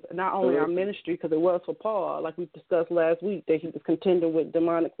to not only our ministry, because it was for Paul, like we discussed last week, that he was contending with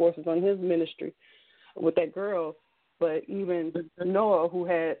demonic forces on his ministry with that girl, but even Noah, who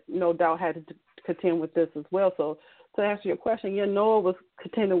had no doubt had to contend with this as well. So to answer your question, yeah, Noah was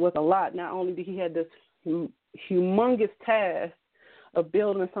contending with a lot. Not only did he have this humongous task of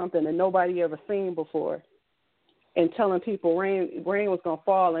building something that nobody ever seen before, and telling people rain was going to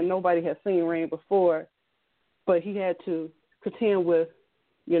fall, and nobody had seen rain before, but he had to contend with,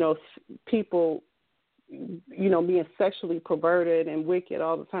 you know, people, you know, being sexually perverted and wicked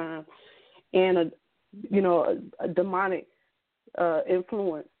all the time, and a demonic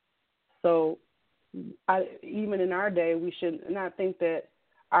influence. So even in our day, we should not think that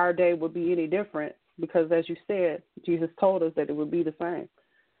our day would be any different, because as you said, Jesus told us that it would be the same.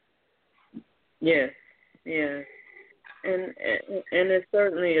 Yes, yes. And it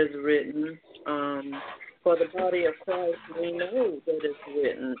certainly is written. For the body of Christ, we know that it's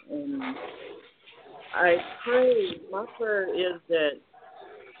written. And I pray, my prayer is that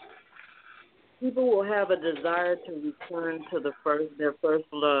people will have a desire to return to their first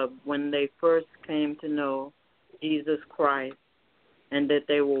love when they first came to know Jesus Christ, and that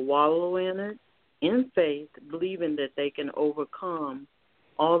they will wallow in it in faith, believing that they can overcome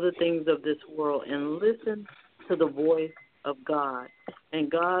all the things of this world and listen to the voice of God. And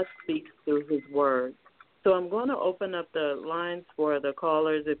God speaks through his word. So I'm going to open up the lines for the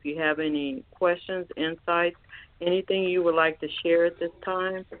callers. If you have any questions, insights, anything you would like to share at this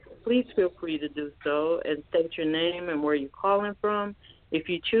time, please feel free to do so and state your name and where you're calling from. If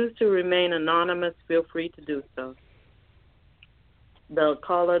you choose to remain anonymous, feel free to do so. The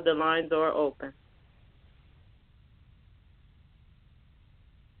lines are open.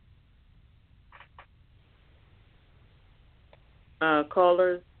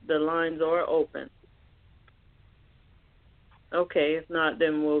 Callers, the lines are open. Okay, if not,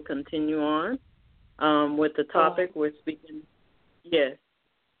 then we'll continue on with the topic. We're speaking. Yes.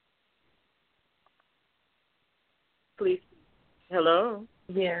 Please. Hello.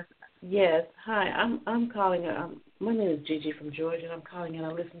 Yes. Hi, I'm calling. My name is Gigi from Georgia, and I'm calling in. I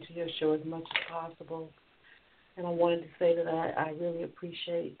listen to your show as much as possible, and I wanted to say that I really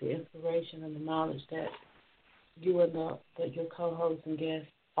appreciate the inspiration and the knowledge that you and your co-hosts and guests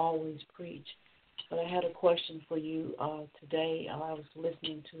always preach. But I had a question for you today. I was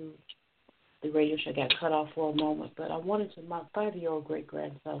listening to the radio show. I got cut off for a moment, but I wanted to. My 5-year-old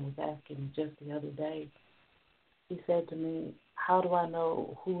great-grandson was asking just the other day. He said to me, "How do I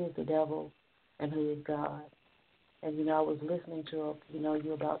know who is the devil and who is God?" And I was listening to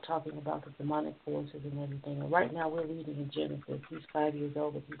you about talking about the demonic forces and everything. And right now we're reading in Genesis. He's 5 years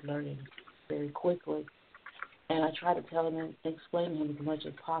old, but he's learning very quickly. And I try to tell him and explain to him as much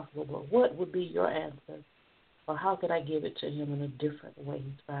as possible. But what would be your answer? Or how could I give it to him in a different way?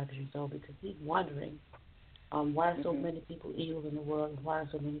 He's 5 years old because he's wondering why are so many people evil in the world and why are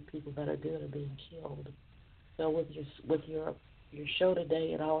so many people that are good are being killed. So with your show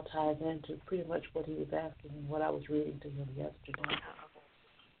today, it all ties into pretty much what he was asking and what I was reading to him yesterday.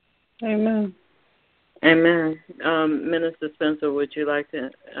 Amen. Amen. Minister Spencer, would you like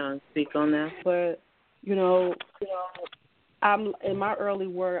to speak on that? But I'm in my early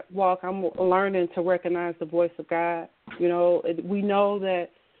walk. I'm learning to recognize the voice of God. We know that.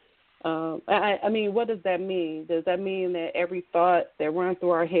 I mean, what does that mean? Does that mean that every thought that runs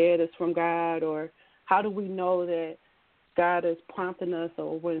through our head is from God, or how do we know that God is prompting us,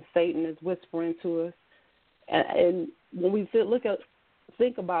 or when Satan is whispering to us? And when we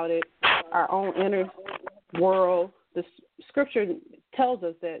think about it, our own inner world, the Scripture tells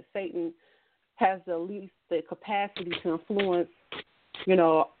us that Satan has at least the capacity to influence,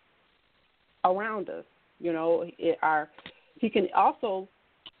 around us. He can also,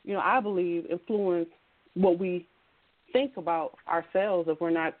 I believe, influence what we think about ourselves if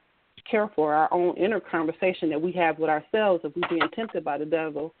we're not careful. Our own inner conversation that we have with ourselves if we're being tempted by the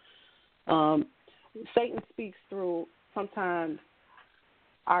devil. Satan speaks through sometimes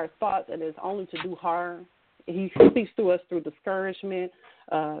our thoughts, and it's only to do harm. He speaks to us through discouragement,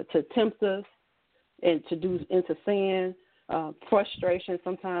 to tempt us, and to do into sin, frustration.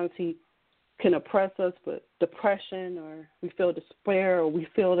 Sometimes he can oppress us with depression, or we feel despair, or we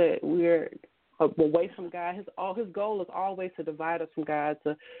feel that we're away from God. His goal is always to divide us from God,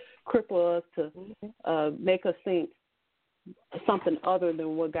 to cripple us, to make us think something other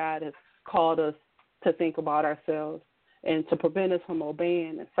than what God has called us to think about ourselves, and to prevent us from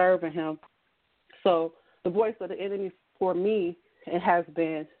obeying and serving him. So the voice of the enemy for me, it has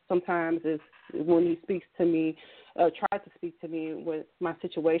been sometimes is when he speaks to me, tries to speak to me with my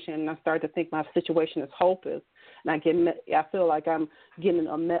situation, and I start to think my situation is hopeless, and I feel like I'm getting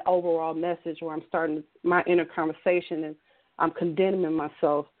an overall message where I'm starting my inner conversation, and I'm condemning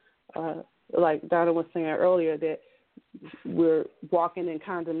myself. Like Donna was saying earlier, that we're walking in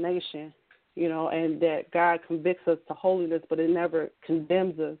condemnation, and that God convicts us to holiness, but it never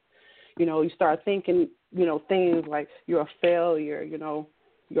condemns us. You start thinking, things like you're a failure,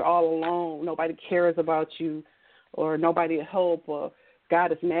 you're all alone, nobody cares about you, or nobody will help, or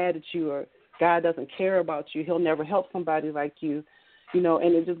God is mad at you, or God doesn't care about you, he'll never help somebody like you, and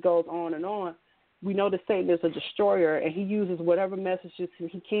it just goes on and on. We know that Satan is a destroyer, and he uses whatever messages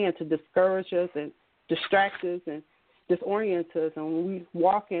he can to discourage us and distract us and disorient us. And when we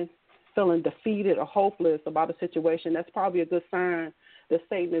walk in feeling defeated or hopeless about a situation, that's probably a good sign that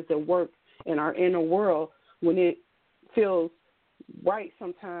Satan is at work in our inner world, when it feels right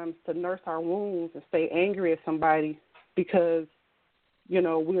sometimes to nurse our wounds and stay angry at somebody because,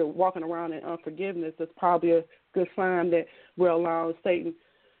 we're walking around in unforgiveness. It's probably a good sign that we're allowing Satan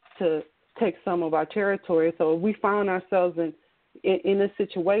to take some of our territory. So if we find ourselves in this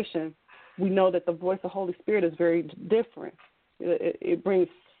situation, we know that the voice of the Holy Spirit is very different. It brings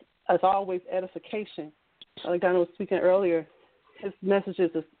us always edification. Like Donna was speaking earlier, his messages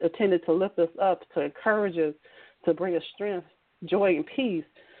is intended to lift us up, to encourage us, to bring us strength, joy, and peace.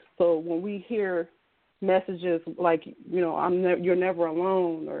 So when we hear messages like, you're never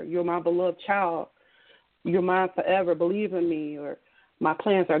alone, or you're my beloved child, you're mine forever, believe in me, or my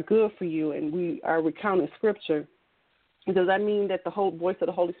plans are good for you, and we are recounting Scripture, does that mean that the whole voice of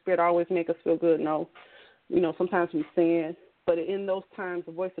the Holy Spirit always make us feel good? No. Sometimes we sin, but in those times,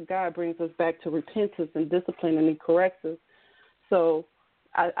 the voice of God brings us back to repentance and discipline, and He corrects us. So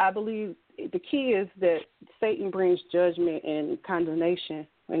I believe the key is that Satan brings judgment and condemnation,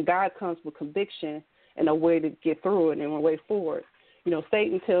 and God comes with conviction and a way to get through it and a way forward.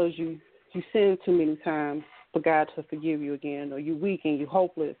 Satan tells you sin too many times for God to forgive you again, or you weak and you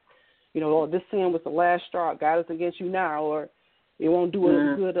hopeless. Or this sin was the last straw. God is against you now, or it won't do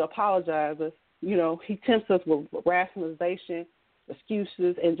it good to apologize. He tempts us with rationalization,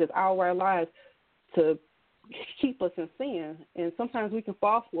 excuses, and just outright lies to keep us in sin. And sometimes we can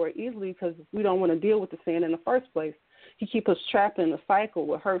fall for it easily because we don't want to deal with the sin in the first place. He keeps us trapped in a cycle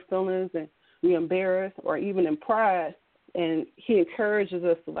with hurt feelings, and we embarrassed or even in pride. And he encourages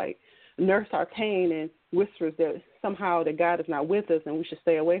us to nurse our pain and whispers that somehow that God is not with us and we should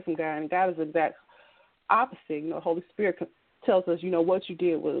stay away from God. And God is the exact opposite. The Holy Spirit tells us, what you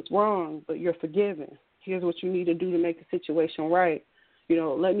did was wrong, but you're forgiven. Here's what you need to do to make the situation right.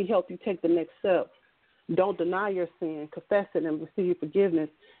 Let me help you take the next step. Don't deny your sin, confess it, and receive forgiveness.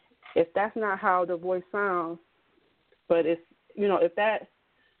 If that's not how the voice sounds, but it's, if that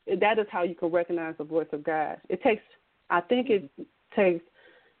is how you can recognize the voice of God. I think it takes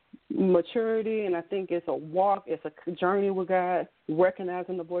maturity, and I think it's a walk, it's a journey with God,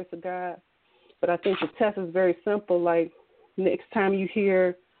 recognizing the voice of God. But I think the test is very simple. Like, next time you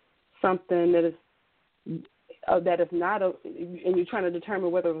hear something that is not and you're trying to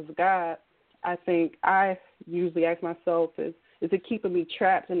determine whether it was God, I think I usually ask myself, is it keeping me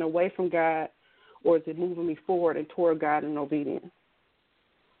trapped and away from God, or is it moving me forward and toward God in obedience?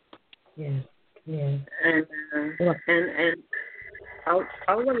 Yes, yes. And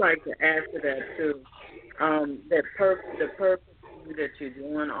I would like to add to that too. The purpose that you're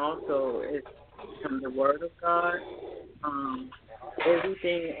doing also is from the Word of God.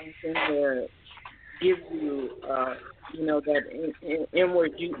 Everything in there gives you, that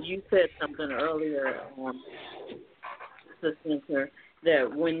inward. You said something earlier, Sister,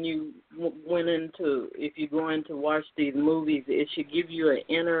 that when you if you're going to watch these movies, it should give you an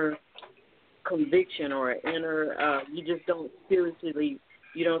inner conviction or an inner. You just don't spiritually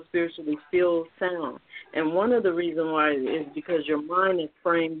feel sound. And one of the reasons why is because your mind is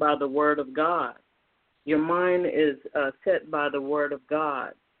framed by the Word of God. Your mind is set by the Word of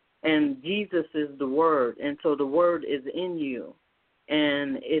God. And Jesus is the Word, and so the Word is in you.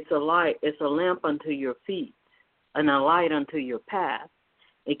 And it's a light, it's a lamp unto your feet and a light unto your path.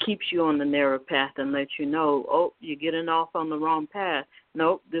 It keeps you on the narrow path and lets you know, you're getting off on the wrong path.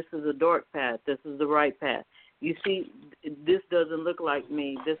 Nope, this is a dark path. This is the right path. You see, this doesn't look like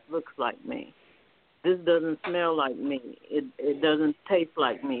me. This looks like me. This doesn't smell like me. It doesn't taste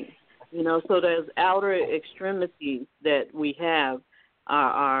like me. So there's outer extremities that we have,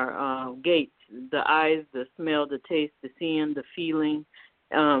 our gates, the eyes, the smell, the taste, the seeing, the feeling.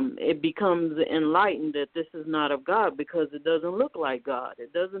 It becomes enlightened that this is not of God because it doesn't look like God.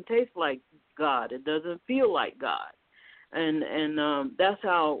 It doesn't taste like God. It doesn't feel like God. And that's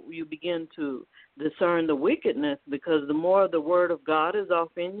how you begin to discern the wickedness, because the more the Word of God is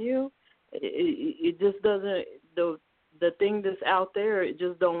off in you, it just doesn't, the thing that's out there, it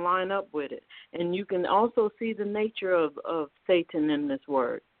just don't line up with it. And you can also see the nature of Satan in this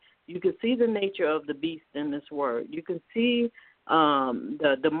word. You can see the nature of the beast in this word. You can see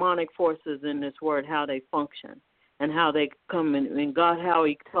the demonic forces in this word, how they function and how they come in. And God, how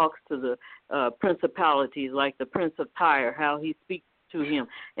he talks to the principalities, like the Prince of Tyre, how he speaks to him,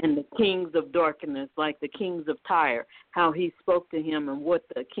 and the kings of darkness, like the kings of Tyre, how he spoke to him, and what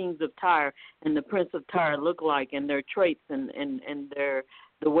the kings of Tyre and the Prince of Tyre look like, and their traits and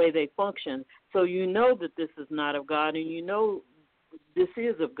the way they function. So you know that this is not of God, and you know this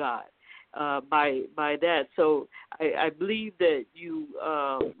is of God by that. So I believe that you,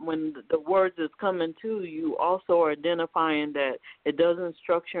 when the words is coming to you, also are identifying that it doesn't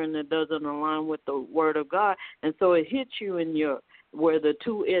structure and it doesn't align with the Word of God, and so it hits you in your, where the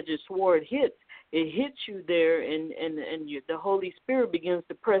two-edged sword hits, it hits you there, and the Holy Spirit begins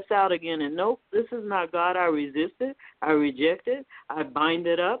to press out again. And nope, this is not God. I resist it. I reject it. I bind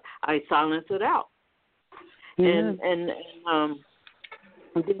it up. I silence it out. Yeah. And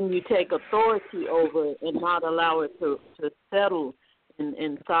and then you take authority over it and not allow it to settle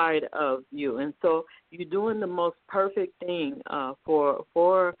inside of you. And so you're doing the most perfect thing for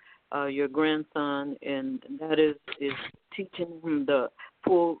your grandson, and that is teaching him the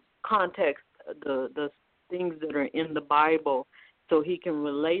full context, the things that are in the Bible, so he can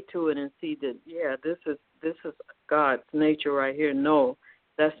relate to it and see that, yeah, this is God's nature right here. No,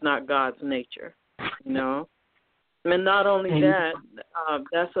 that's not God's nature, you know. And not only that,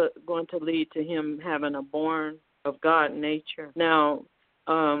 that's going to lead to him having a born of God nature. Now,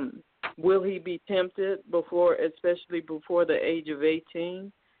 will he be tempted especially before the age of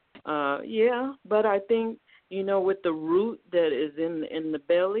 18? Yeah, but I think, you know, with the root that is in the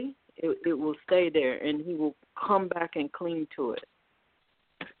belly, it will stay there, and he will come back and cling to it.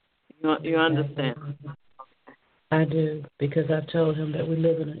 You understand? I do, because I've told him that we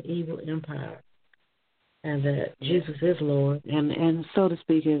live in an evil empire and that Jesus is Lord. And so to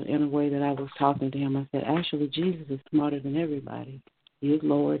speak, in a way that I was talking to him, I said, actually, Jesus is smarter than everybody. He is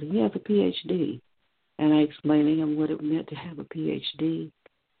Lord, and he has a Ph.D. And I explained to him what it meant to have a Ph.D.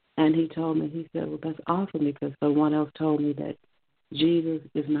 And he told me, he said, well, that's awesome, because someone else told me that Jesus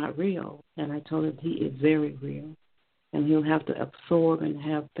is not real. And I told him he is very real. And he'll have to absorb and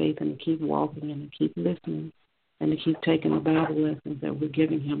have faith and to keep walking and to keep listening and to keep taking the Bible lessons that we're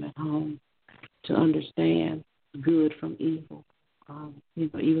giving him at home to understand good from evil. You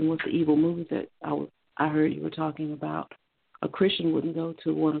know, even with the evil movies that I heard you were talking about, a Christian wouldn't go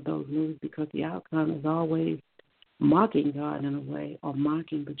to one of those movies because the outcome is always mocking God in a way, or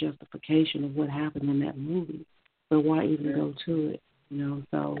mocking the justification of what happened in that movie. So why even go to it? You know,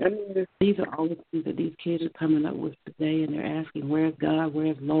 so these are all the things that these kids are coming up with today, and they're asking, where's God,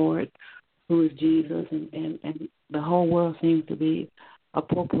 where's Lord, who is Jesus? And the whole world seems to be a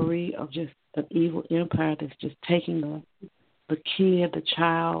potpourri of just an evil empire that's just taking the kid, the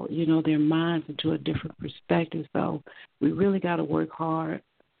child, you know, their minds into a different perspective. So we really got to work hard,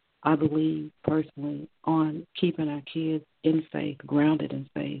 I believe, personally, on keeping our kids in faith, grounded in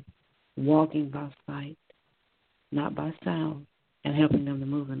faith, walking by sight, not by sound, and helping them to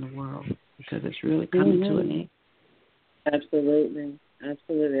move in the world, because it's really coming to an end. Absolutely. I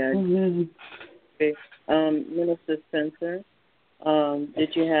agree. Okay. Minister Spencer, did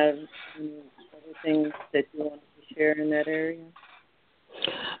you have any other things that you wanted to share in that area?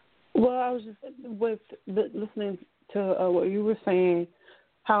 Well, I was just listening to what you were saying,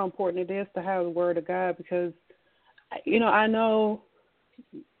 how important it is to have the Word of God, because, you know, I know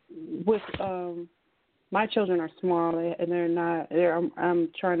with my children are small, and they're not. I'm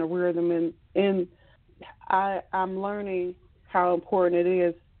trying to rear them in. I'm learning how important it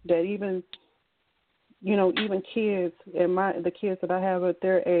is that even kids and the kids that I have at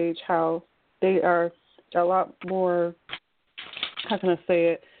their age, how they are a lot more, how can I say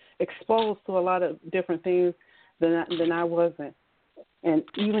it, exposed to a lot of different things than I wasn't. And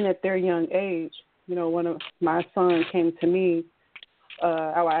even at their young age, you know, one of my sons came to me.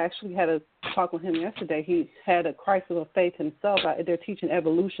 I actually had a talk with him yesterday. He had a crisis of faith himself. They're teaching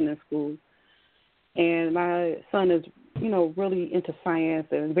evolution in school. And my son is, you know, really into science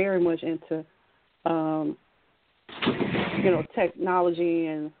and very much into,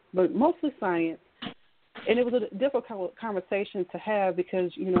 technology, but mostly science. And it was a difficult conversation to have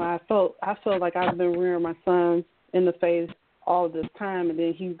because, you know, I felt like I've been rearing my son in the faith all this time, and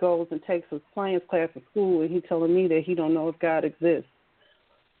then he goes and takes a science class at school, and he's telling me that he don't know if God exists.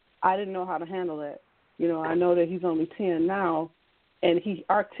 I didn't know how to handle that. You know, I know that he's only 10 now, and he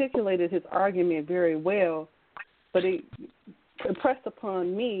articulated his argument very well, but it impressed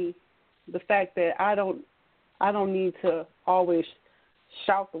upon me the fact that I don't need to always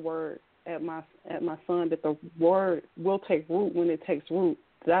shout the word at my son, that the word will take root when it takes root.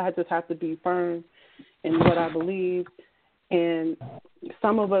 That I just have to be firm in what I believe. And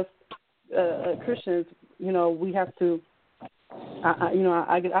some of us Christians, you know, we have to.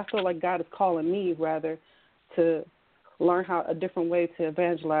 I feel like God is calling me rather to learn a different way to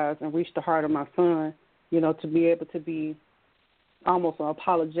evangelize and reach the heart of my son. You know, to be able to be almost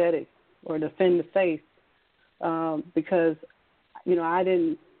apologetic or defend the faith, because you know I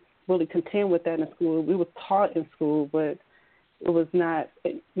didn't really contend with that in school. We were taught in school, but it was not.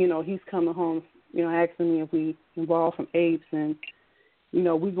 You know, he's coming home, you know, asking me if we involved from apes, and you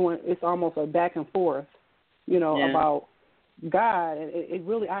know, it's almost a back and forth, you know, about God. And it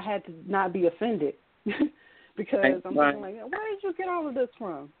really, I had to not be offended because I'm thinking like, where did you get all of this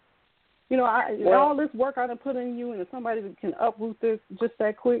from? You know, all this work I done put in you, and if somebody can uproot this just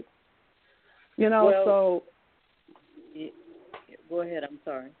that quick, you know. So go ahead. I'm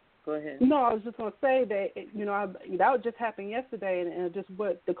sorry. Go ahead. No, I was just going to say that, that just happened yesterday, and just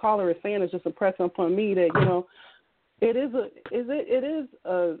what the caller is saying is just impressing upon me that, it is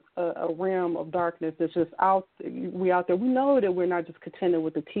a realm of darkness that's just out there. We know that we're not just contented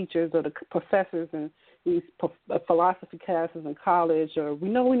with the teachers or the professors and these philosophy classes in college, or we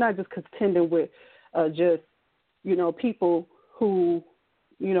know we're not just contented with just, people who,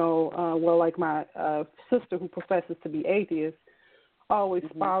 like my sister who professes to be atheist, always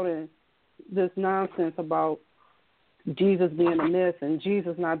spouting this nonsense about Jesus being a myth and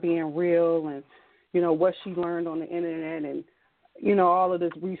Jesus not being real, and what she learned on the internet, and all of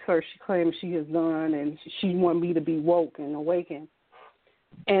this research she claims she has done, and she want me to be woke and awakened.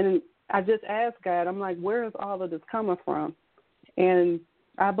 And I just asked God, I'm like, where is all of this coming from? And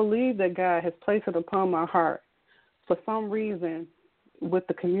I believe that God has placed it upon my heart for some reason with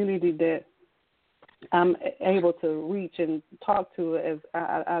the community that I'm able to reach and talk to, as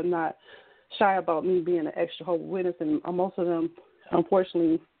I'm not shy about me being an extra hope witness, and most of them,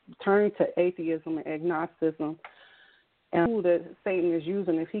 unfortunately, turn to atheism and agnosticism, and who that Satan is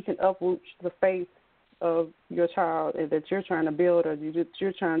using. If he can uproot the faith of your child that you're trying to build, or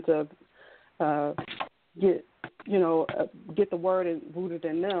you're trying to get the word rooted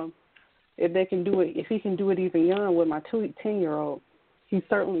in them, if they can do it, if he can do it even young with my 10-year-old, he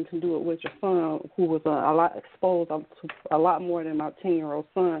certainly can do it with your son, who was a lot exposed to a lot more than my 10-year-old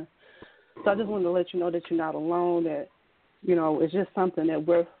son. So I just wanted to let you know that you're not alone, that, it's just something that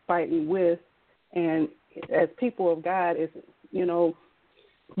we're fighting with. And as people of God, it's,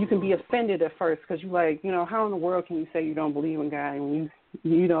 you can be offended at first because you're like, how in the world can you say you don't believe in God when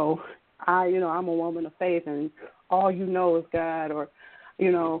I'm a woman of faith and all you know is God, or,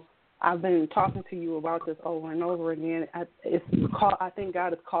 I've been talking to you about this over and over again. I think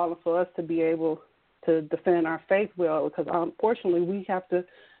God is calling for us to be able to defend our faith well, because unfortunately we have to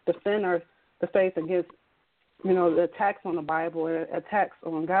defend the faith against, the attacks on the Bible and attacks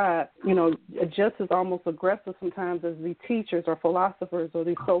on God, just as almost aggressive sometimes as the teachers or philosophers or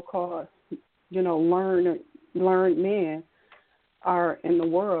these so-called, learned men are in the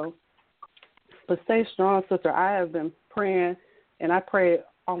world. But stay strong, sister. I have been praying, and I prayed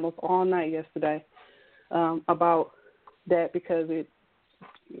almost all night yesterday about that, because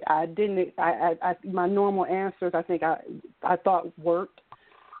my normal answers I think I thought worked,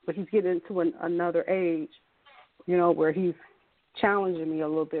 but he's getting into another age, where he's challenging me a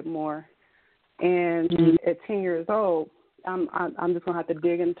little bit more. And at 10 years old, I'm just gonna have to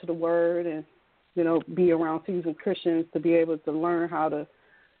dig into the Word and be around seasoned Christians to be able to learn how to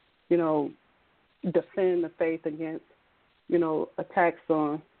defend the faith against attacks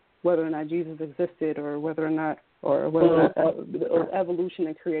on whether or not Jesus existed, or whether or not evolution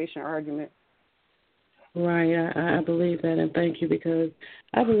and creation argument. Right, I believe that, and thank you, because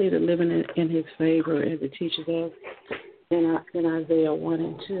I believe that living in His favor, as it teaches us in Isaiah 1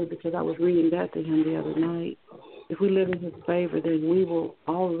 and 2, because I was reading that to him the other night. If we live in His favor, then we will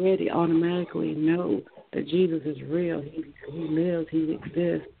already automatically know that Jesus is real. He lives, He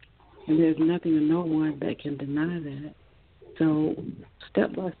exists, and there's nothing and no one that can deny that. So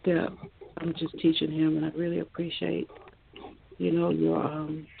step by step, I'm just teaching him, and I really appreciate, your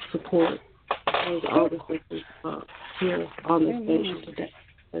support. All the sisters here on the station today.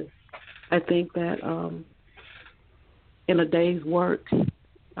 I think that in a day's work,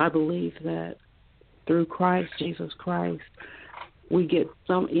 I believe that through Jesus Christ, we get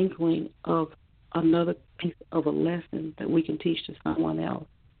some inkling of another piece of a lesson that we can teach to someone else.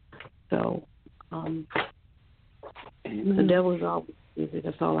 So the devil is always busy.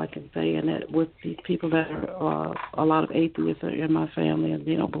 That's all I can say. And that with these people that are a lot of atheists are in my family, and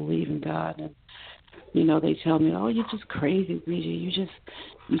they don't believe in God, and they tell me, "Oh, you're just crazy, Bridget.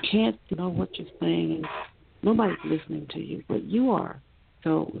 You can't know what you're saying, and nobody's listening to you, but you are.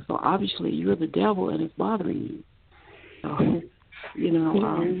 So obviously you're the devil, and it's bothering you. So,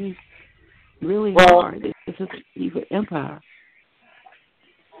 really hard. This is an evil empire."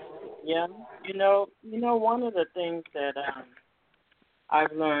 Yeah, one of the things that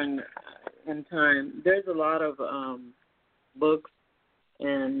I've learned in time, there's a lot of books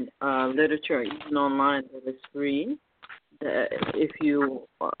and literature, even online, that is free. That if you,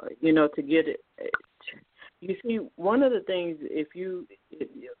 to get it, you see, one of the things,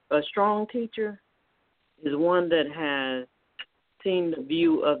 a strong teacher is one that has seen the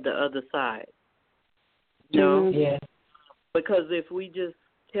view of the other side. Yeah. Because if we just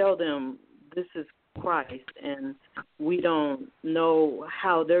tell them this is Christ and we don't know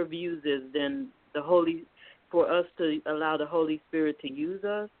how their views is, then for us to allow the Holy Spirit to use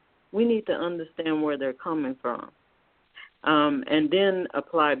us, we need to understand where they're coming from. and then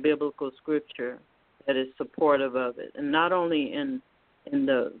apply biblical scripture that is supportive of it, and not only in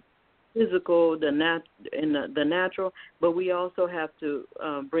the physical, the natural, but we also have to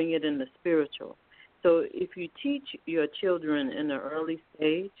bring it in the spiritual. So if you teach your children in the early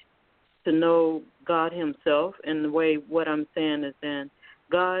stage to know God Himself, and the way what I'm saying is, then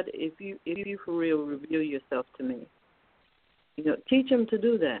God, if you for real reveal yourself to me, teach them to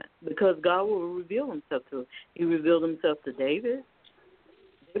do that, because God will reveal Himself to them. He revealed Himself to David.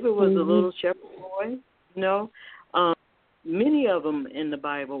 David was a little shepherd boy, many of them in the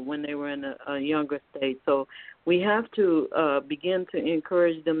Bible when they were in a younger state. So we have to begin to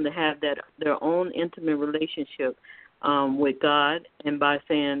encourage them to have their own intimate relationship with God, and by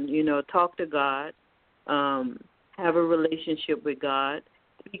saying, talk to God, have a relationship with God,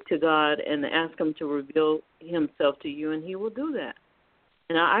 speak to God, and ask Him to reveal Himself to you, and He will do that.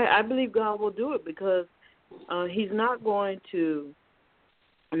 And I believe God will do it, because He's not going to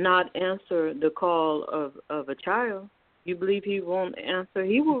not answer the call of a child. You believe He won't answer?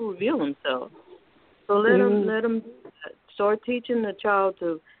 He will reveal Himself. So let him do that. Start teaching the child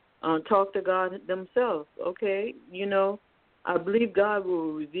to talk to God themselves. Okay, I believe God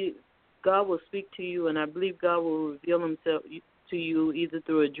will speak to you, and I believe God will reveal Himself to you either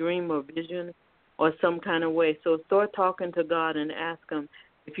through a dream or vision or some kind of way. So start talking to God and ask Him,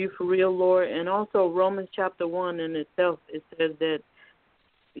 if you for real, Lord. And also Romans chapter 1 in itself, it says that,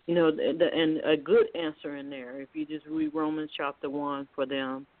 and a good answer in there, if you just read Romans chapter 1 for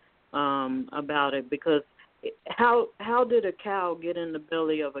them about it, because how did a cow get in the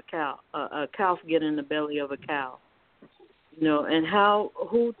belly of a cow? A calf get in the belly of a cow? And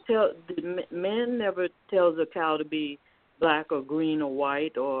man never tells a cow to be black or green or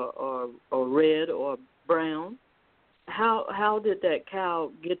white or red or brown. How did that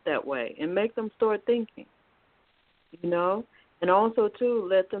cow get that way? And make them start thinking, And also, too,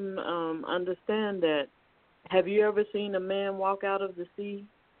 let them understand that, have you ever seen a man walk out of the sea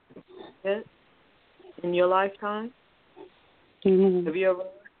yet in your lifetime? Mm-hmm. Have you ever?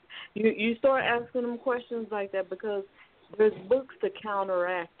 You start asking them questions like that, because there's books to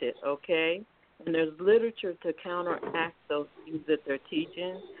counteract it, okay? And there's literature to counteract those things that they're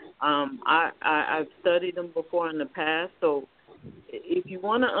teaching. I've studied them before in the past, so if you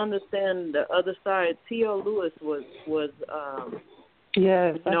want to understand the other side, T.L. Lewis was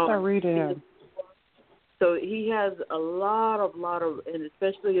yes, I started reading him. So he has a lot of, and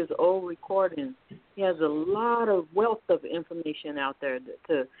especially his old recordings, he has a lot of wealth of information out there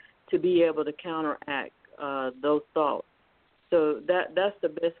to be able to counteract those thoughts. So that's the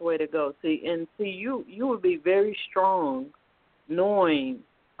best way to go. See, you would be very strong knowing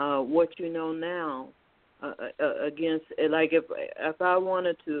what you know now against, like if I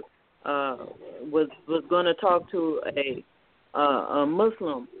wanted to was going to talk to a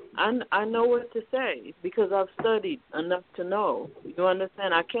Muslim, I know what to say, because I've studied enough to know. You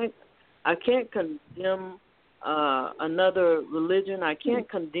understand? I can't condemn another religion. I can't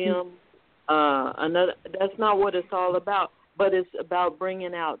condemn another. That's not what it's all about. But it's about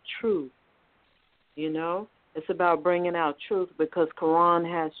bringing out truth. It's about bringing out truth, because Quran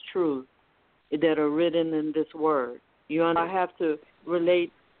has truth that are written in this word. I have to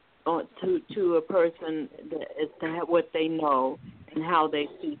relate to a person as to what they know and how they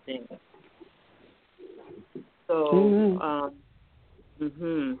see things. So,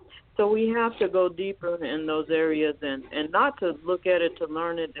 so we have to go deeper in those areas, and not to look at it to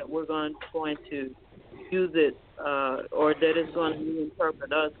learn it that we're going to use it or that it's going to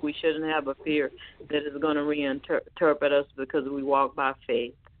reinterpret us. We shouldn't have a fear that it's going to reinterpret us, because we walk by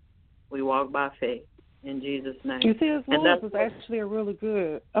faith. We walk by faith in Jesus' name. You C.S. Lewis is actually a really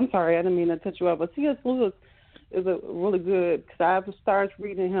good. I'm sorry, I didn't mean to cut you off, but C.S. Lewis is a really good, because I've started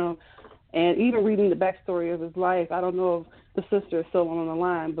reading him, and even reading the backstory of his life. I don't know if the sister is still on the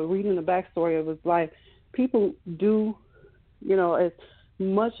line, but reading the backstory of his life, people do, as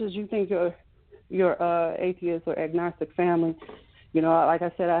much as you think your atheist or agnostic family, like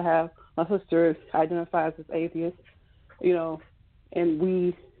I said, I have my sister identifies as atheist,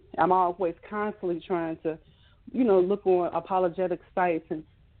 and I'm always constantly trying to, look on apologetic sites and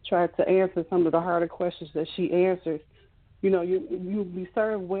try to answer some of the harder questions that she answers. You'd be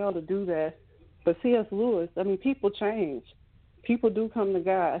served well to do that. But C.S. Lewis, people change. People do come to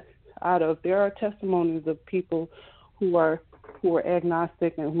God there are testimonies of people who are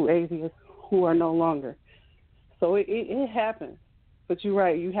agnostic and who atheists who are no longer. So it happens. But you're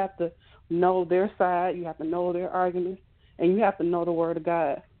right. You have to know their side. You have to know their arguments. And you have to know the Word of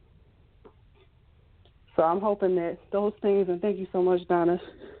God. So I'm hoping that those things, and thank you so much, Donna,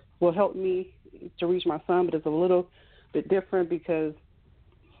 will help me to reach my son, but it's a little bit different because,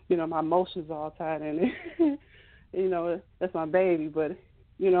 my emotions are all tied in it. That's my baby, but,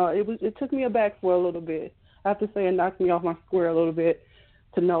 it took me aback for a little bit. I have to say it knocked me off my square a little bit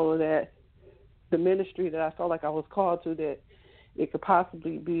to know that the ministry that I felt like I was called to, that it could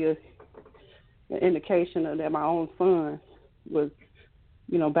possibly be an indication of that my own son was,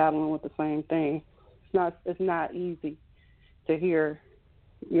 battling with the same thing. It's not easy to hear,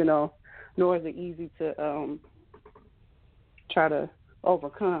 nor is it easy to try to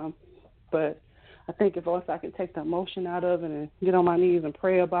overcome. But I think if also I can take the emotion out of it and get on my knees and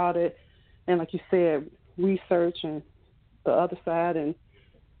pray about it, and like you said, research and the other side and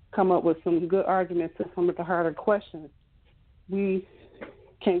come up with some good arguments to some of the harder questions. We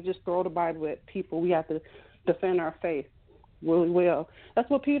can't just throw the Bible at people. We have to defend our faith really well. That's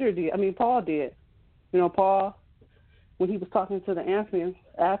what Paul did. Paul, when he was talking to the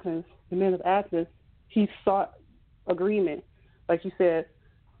men of Athens, he sought agreement, like you said,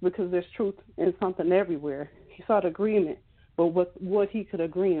 because there's truth in something everywhere. He sought agreement, but what he could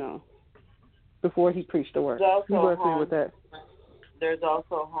agree on before he preached the word. You agree with that? There's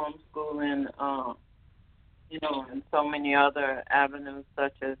also homeschooling, and so many other avenues,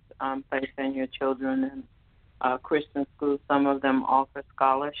 such as placing your children in Christian schools. Some of them offer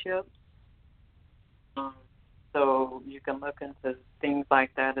scholarships. So you can look into things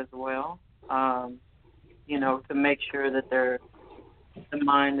like that as well, to make sure that the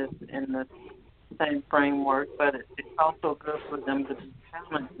mind is in the same framework. But it's also good for them to be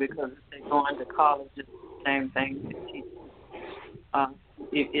challenged, because if they go into college, it's the same thing to teach.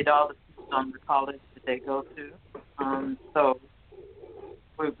 It all depends on the college that they go to. So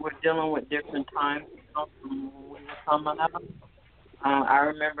we're dealing with different times from when we were coming up. I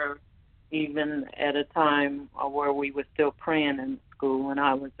remember even at a time where we were still praying in school when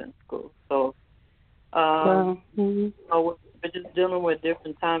I was in school. So we're just dealing with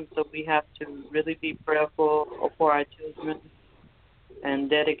different times, so we have to really be prayerful for our children and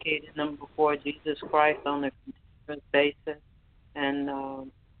dedicating them before Jesus Christ on a continuous basis, and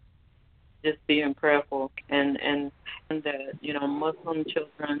just being prayerful. And that, Muslim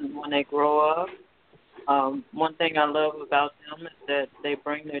children, when they grow up, one thing I love about them is that they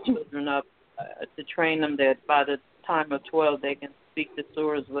bring their children up to train them that by the time of 12 they can speak the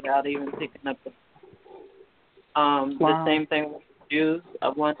surahs without even picking up the Wow. The same thing with Jews.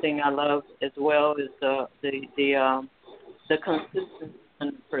 One thing I love as well is the consistency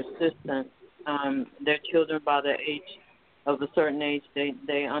and persistence. Their children, by the age of a certain age,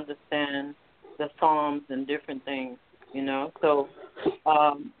 they understand the Psalms and different things, So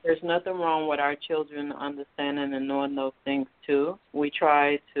there's nothing wrong with our children understanding and knowing those things too. We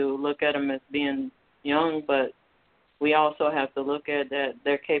try to look at them as being young, but we also have to look at that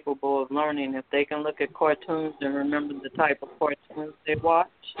they're capable of learning. If they can look at cartoons and remember the type of cartoons they watch,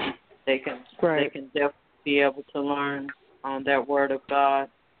 they can definitely be able to learn that Word of God,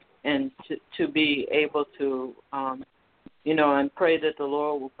 and to be able to and pray that the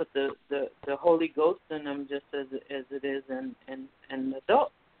Lord will put the Holy Ghost in them just as it is in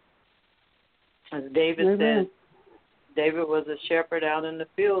adults. As David said, David was a shepherd out in the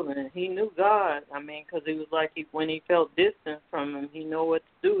field, and he knew God. Because he was like, when he felt distant from him, he knew what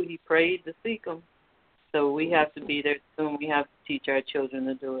to do. He prayed to seek him. So we have to be there soon. We have to teach our children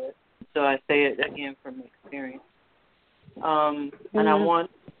to do it. So I say it again from experience. And I want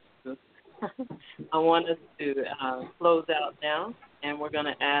us to close out now, and we're going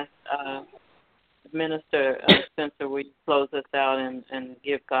to ask Minister Spencer, will you close us out and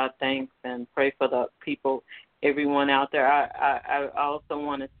give God thanks and pray for the people, everyone out there. I also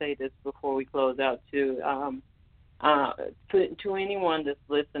want to say this before we close out too. To anyone that's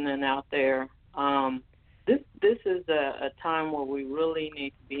listening out there, this is a time where we really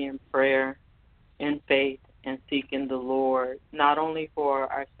need to be in prayer, in faith, and seeking the Lord, not only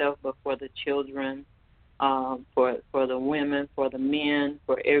for ourselves but for the children, for the women, for the men,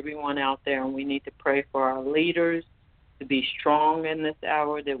 for everyone out there. And we need to pray for our leaders to be strong in this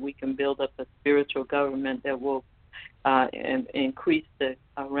hour, that we can build up a spiritual government that will increase the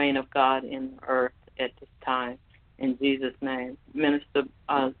reign of God in earth at this time. In Jesus' name. Minister,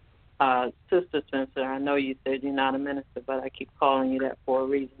 Sister Spencer, I know you said you're not a minister, but I keep calling you that for a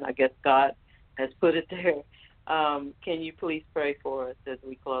reason. I guess God has put it there. Can you please pray for us as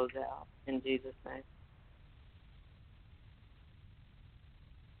we close out? In Jesus' name.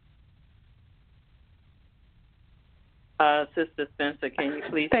 Sister Spencer, can you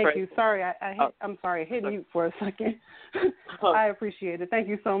please pray? Thank you. Sorry, I'm sorry. I hit mute for a second. I appreciate it. Thank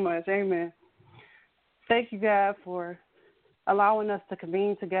you so much. Amen. Thank you, God, for allowing us to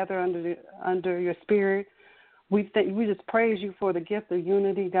convene together under your spirit. We just praise you for the gift of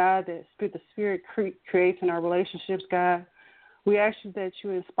unity, God, that the Spirit creates in our relationships, God. We ask you that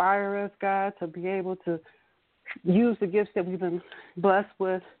you inspire us, God, to be able to use the gifts that we've been blessed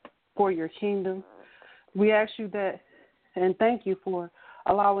with for your kingdom. We ask you that and thank you for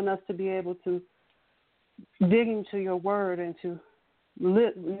allowing us to be able to dig into your word and to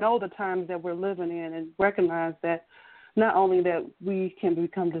know the times that we're living in and recognize that not only that we can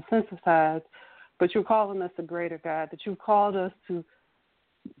become desensitized, but you're calling us a greater God, that you've called us to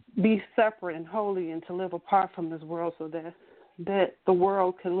be separate and holy and to live apart from this world so that the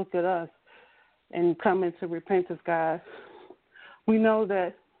world can look at us and come into repentance, God. We know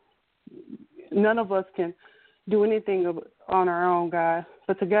that none of us can do anything on our own, God,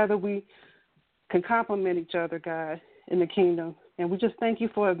 but together we can complement each other, God, in the kingdom. And we just thank you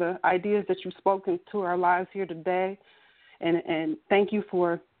for the ideas that you've spoken to our lives here today. And thank you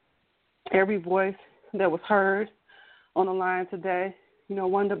for every voice that was heard on the line today. You know,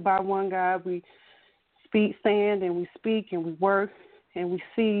 one by one, God, we stand and we speak and we work and we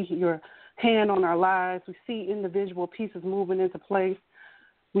see your hand on our lives. We see individual pieces moving into place.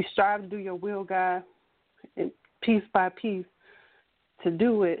 We strive to do your will, God, and piece by piece to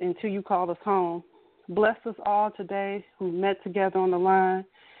do it until you call us home. Bless us all today who met together on the line.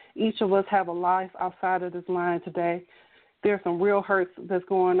 Each of us have a life outside of this line today. There's some real hurts that's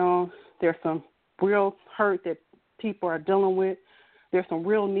going on. There's some real hurt that people are dealing with. There's some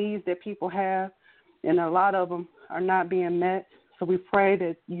real needs that people have, and a lot of them are not being met. So we pray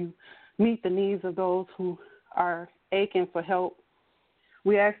that you meet the needs of those who are aching for help.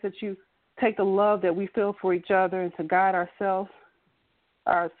 We ask that you take the love that we feel for each other and to guide ourselves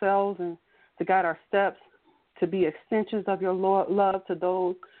and to guide our steps, to be extensions of your love to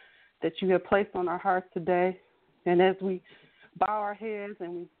those that you have placed on our hearts today. And as we bow our heads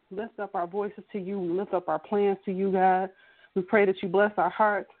and we lift up our voices to you, we lift up our plans to you, God, we pray that you bless our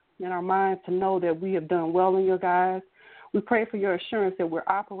hearts and our minds to know that we have done well in your eyes. We pray for your assurance that we're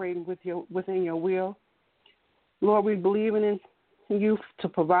operating within your will. Lord, we believe in you to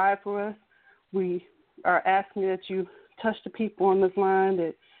provide for us. We are asking that you touch the people on this line,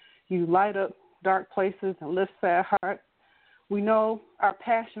 that you light up dark places and lift sad hearts. We know our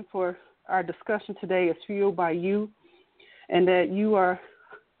passion for our discussion today is fueled by you, and that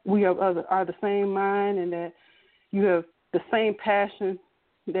we are the same mind, and that you have the same passion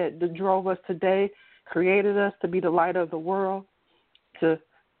that drove us today, created us to be the light of the world, to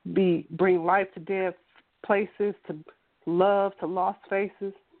bring life to dead places, to love to lost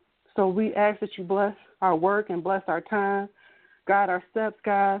faces. So we ask that you bless our work and bless our time, guide our steps,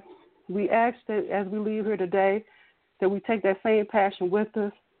 God. We ask that as we leave here today, that we take that same passion with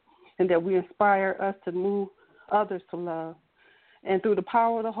us and that we inspire us to move others to love. And through the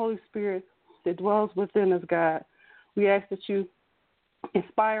power of the Holy Spirit that dwells within us, God, we ask that you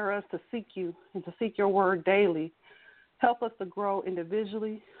inspire us to seek you and to seek your word daily. Help us to grow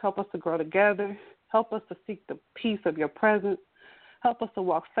individually. Help us to grow together. Help us to seek the peace of your presence. Help us to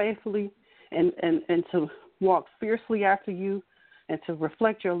walk faithfully and to walk fiercely after you and to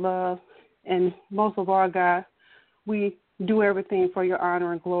reflect your love. And most of all, God, we do everything for your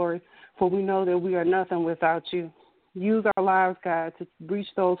honor and glory, for we know that we are nothing without you. Use our lives, God, to reach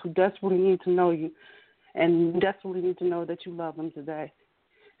those who desperately need to know you and desperately need to know that you love them today.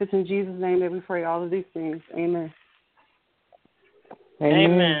 It's in Jesus' name that we pray all of these things. Amen.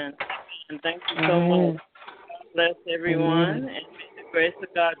 Amen. And thank you so much. God bless everyone. Amen. And may the grace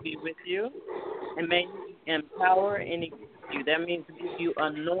of God be with you. And may He empower and equip you. That means to give you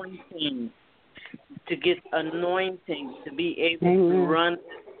anointing, to get anointing, to be able to run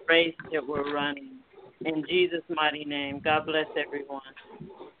this race that we're running. In Jesus' mighty name. God bless everyone.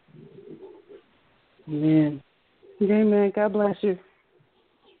 Amen. Amen. God bless you.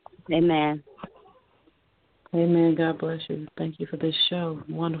 Amen. Amen. God bless you. Thank you for this show.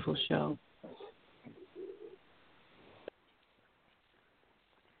 Wonderful show.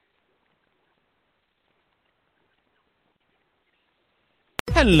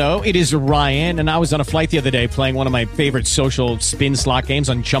 Hello, it is Ryan, and I was on a flight the other day playing one of my favorite social spin slot games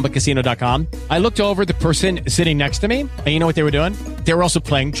on ChumbaCasino.com. I looked over at the person sitting next to me, and you know what they were doing? They were also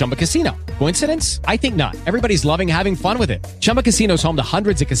playing Chumba Casino. Coincidence? I think not. Everybody's loving having fun with it. Chumba Casino is home to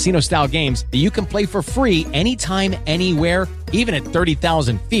hundreds of casino-style games that you can play for free anytime, anywhere, even at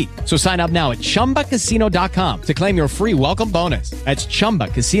 30,000 feet. So sign up now at ChumbaCasino.com to claim your free welcome bonus. That's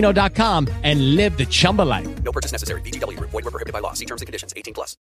ChumbaCasino.com and live the Chumba life. No purchase necessary. VGW. Void where prohibited by law. See terms and conditions. 18+.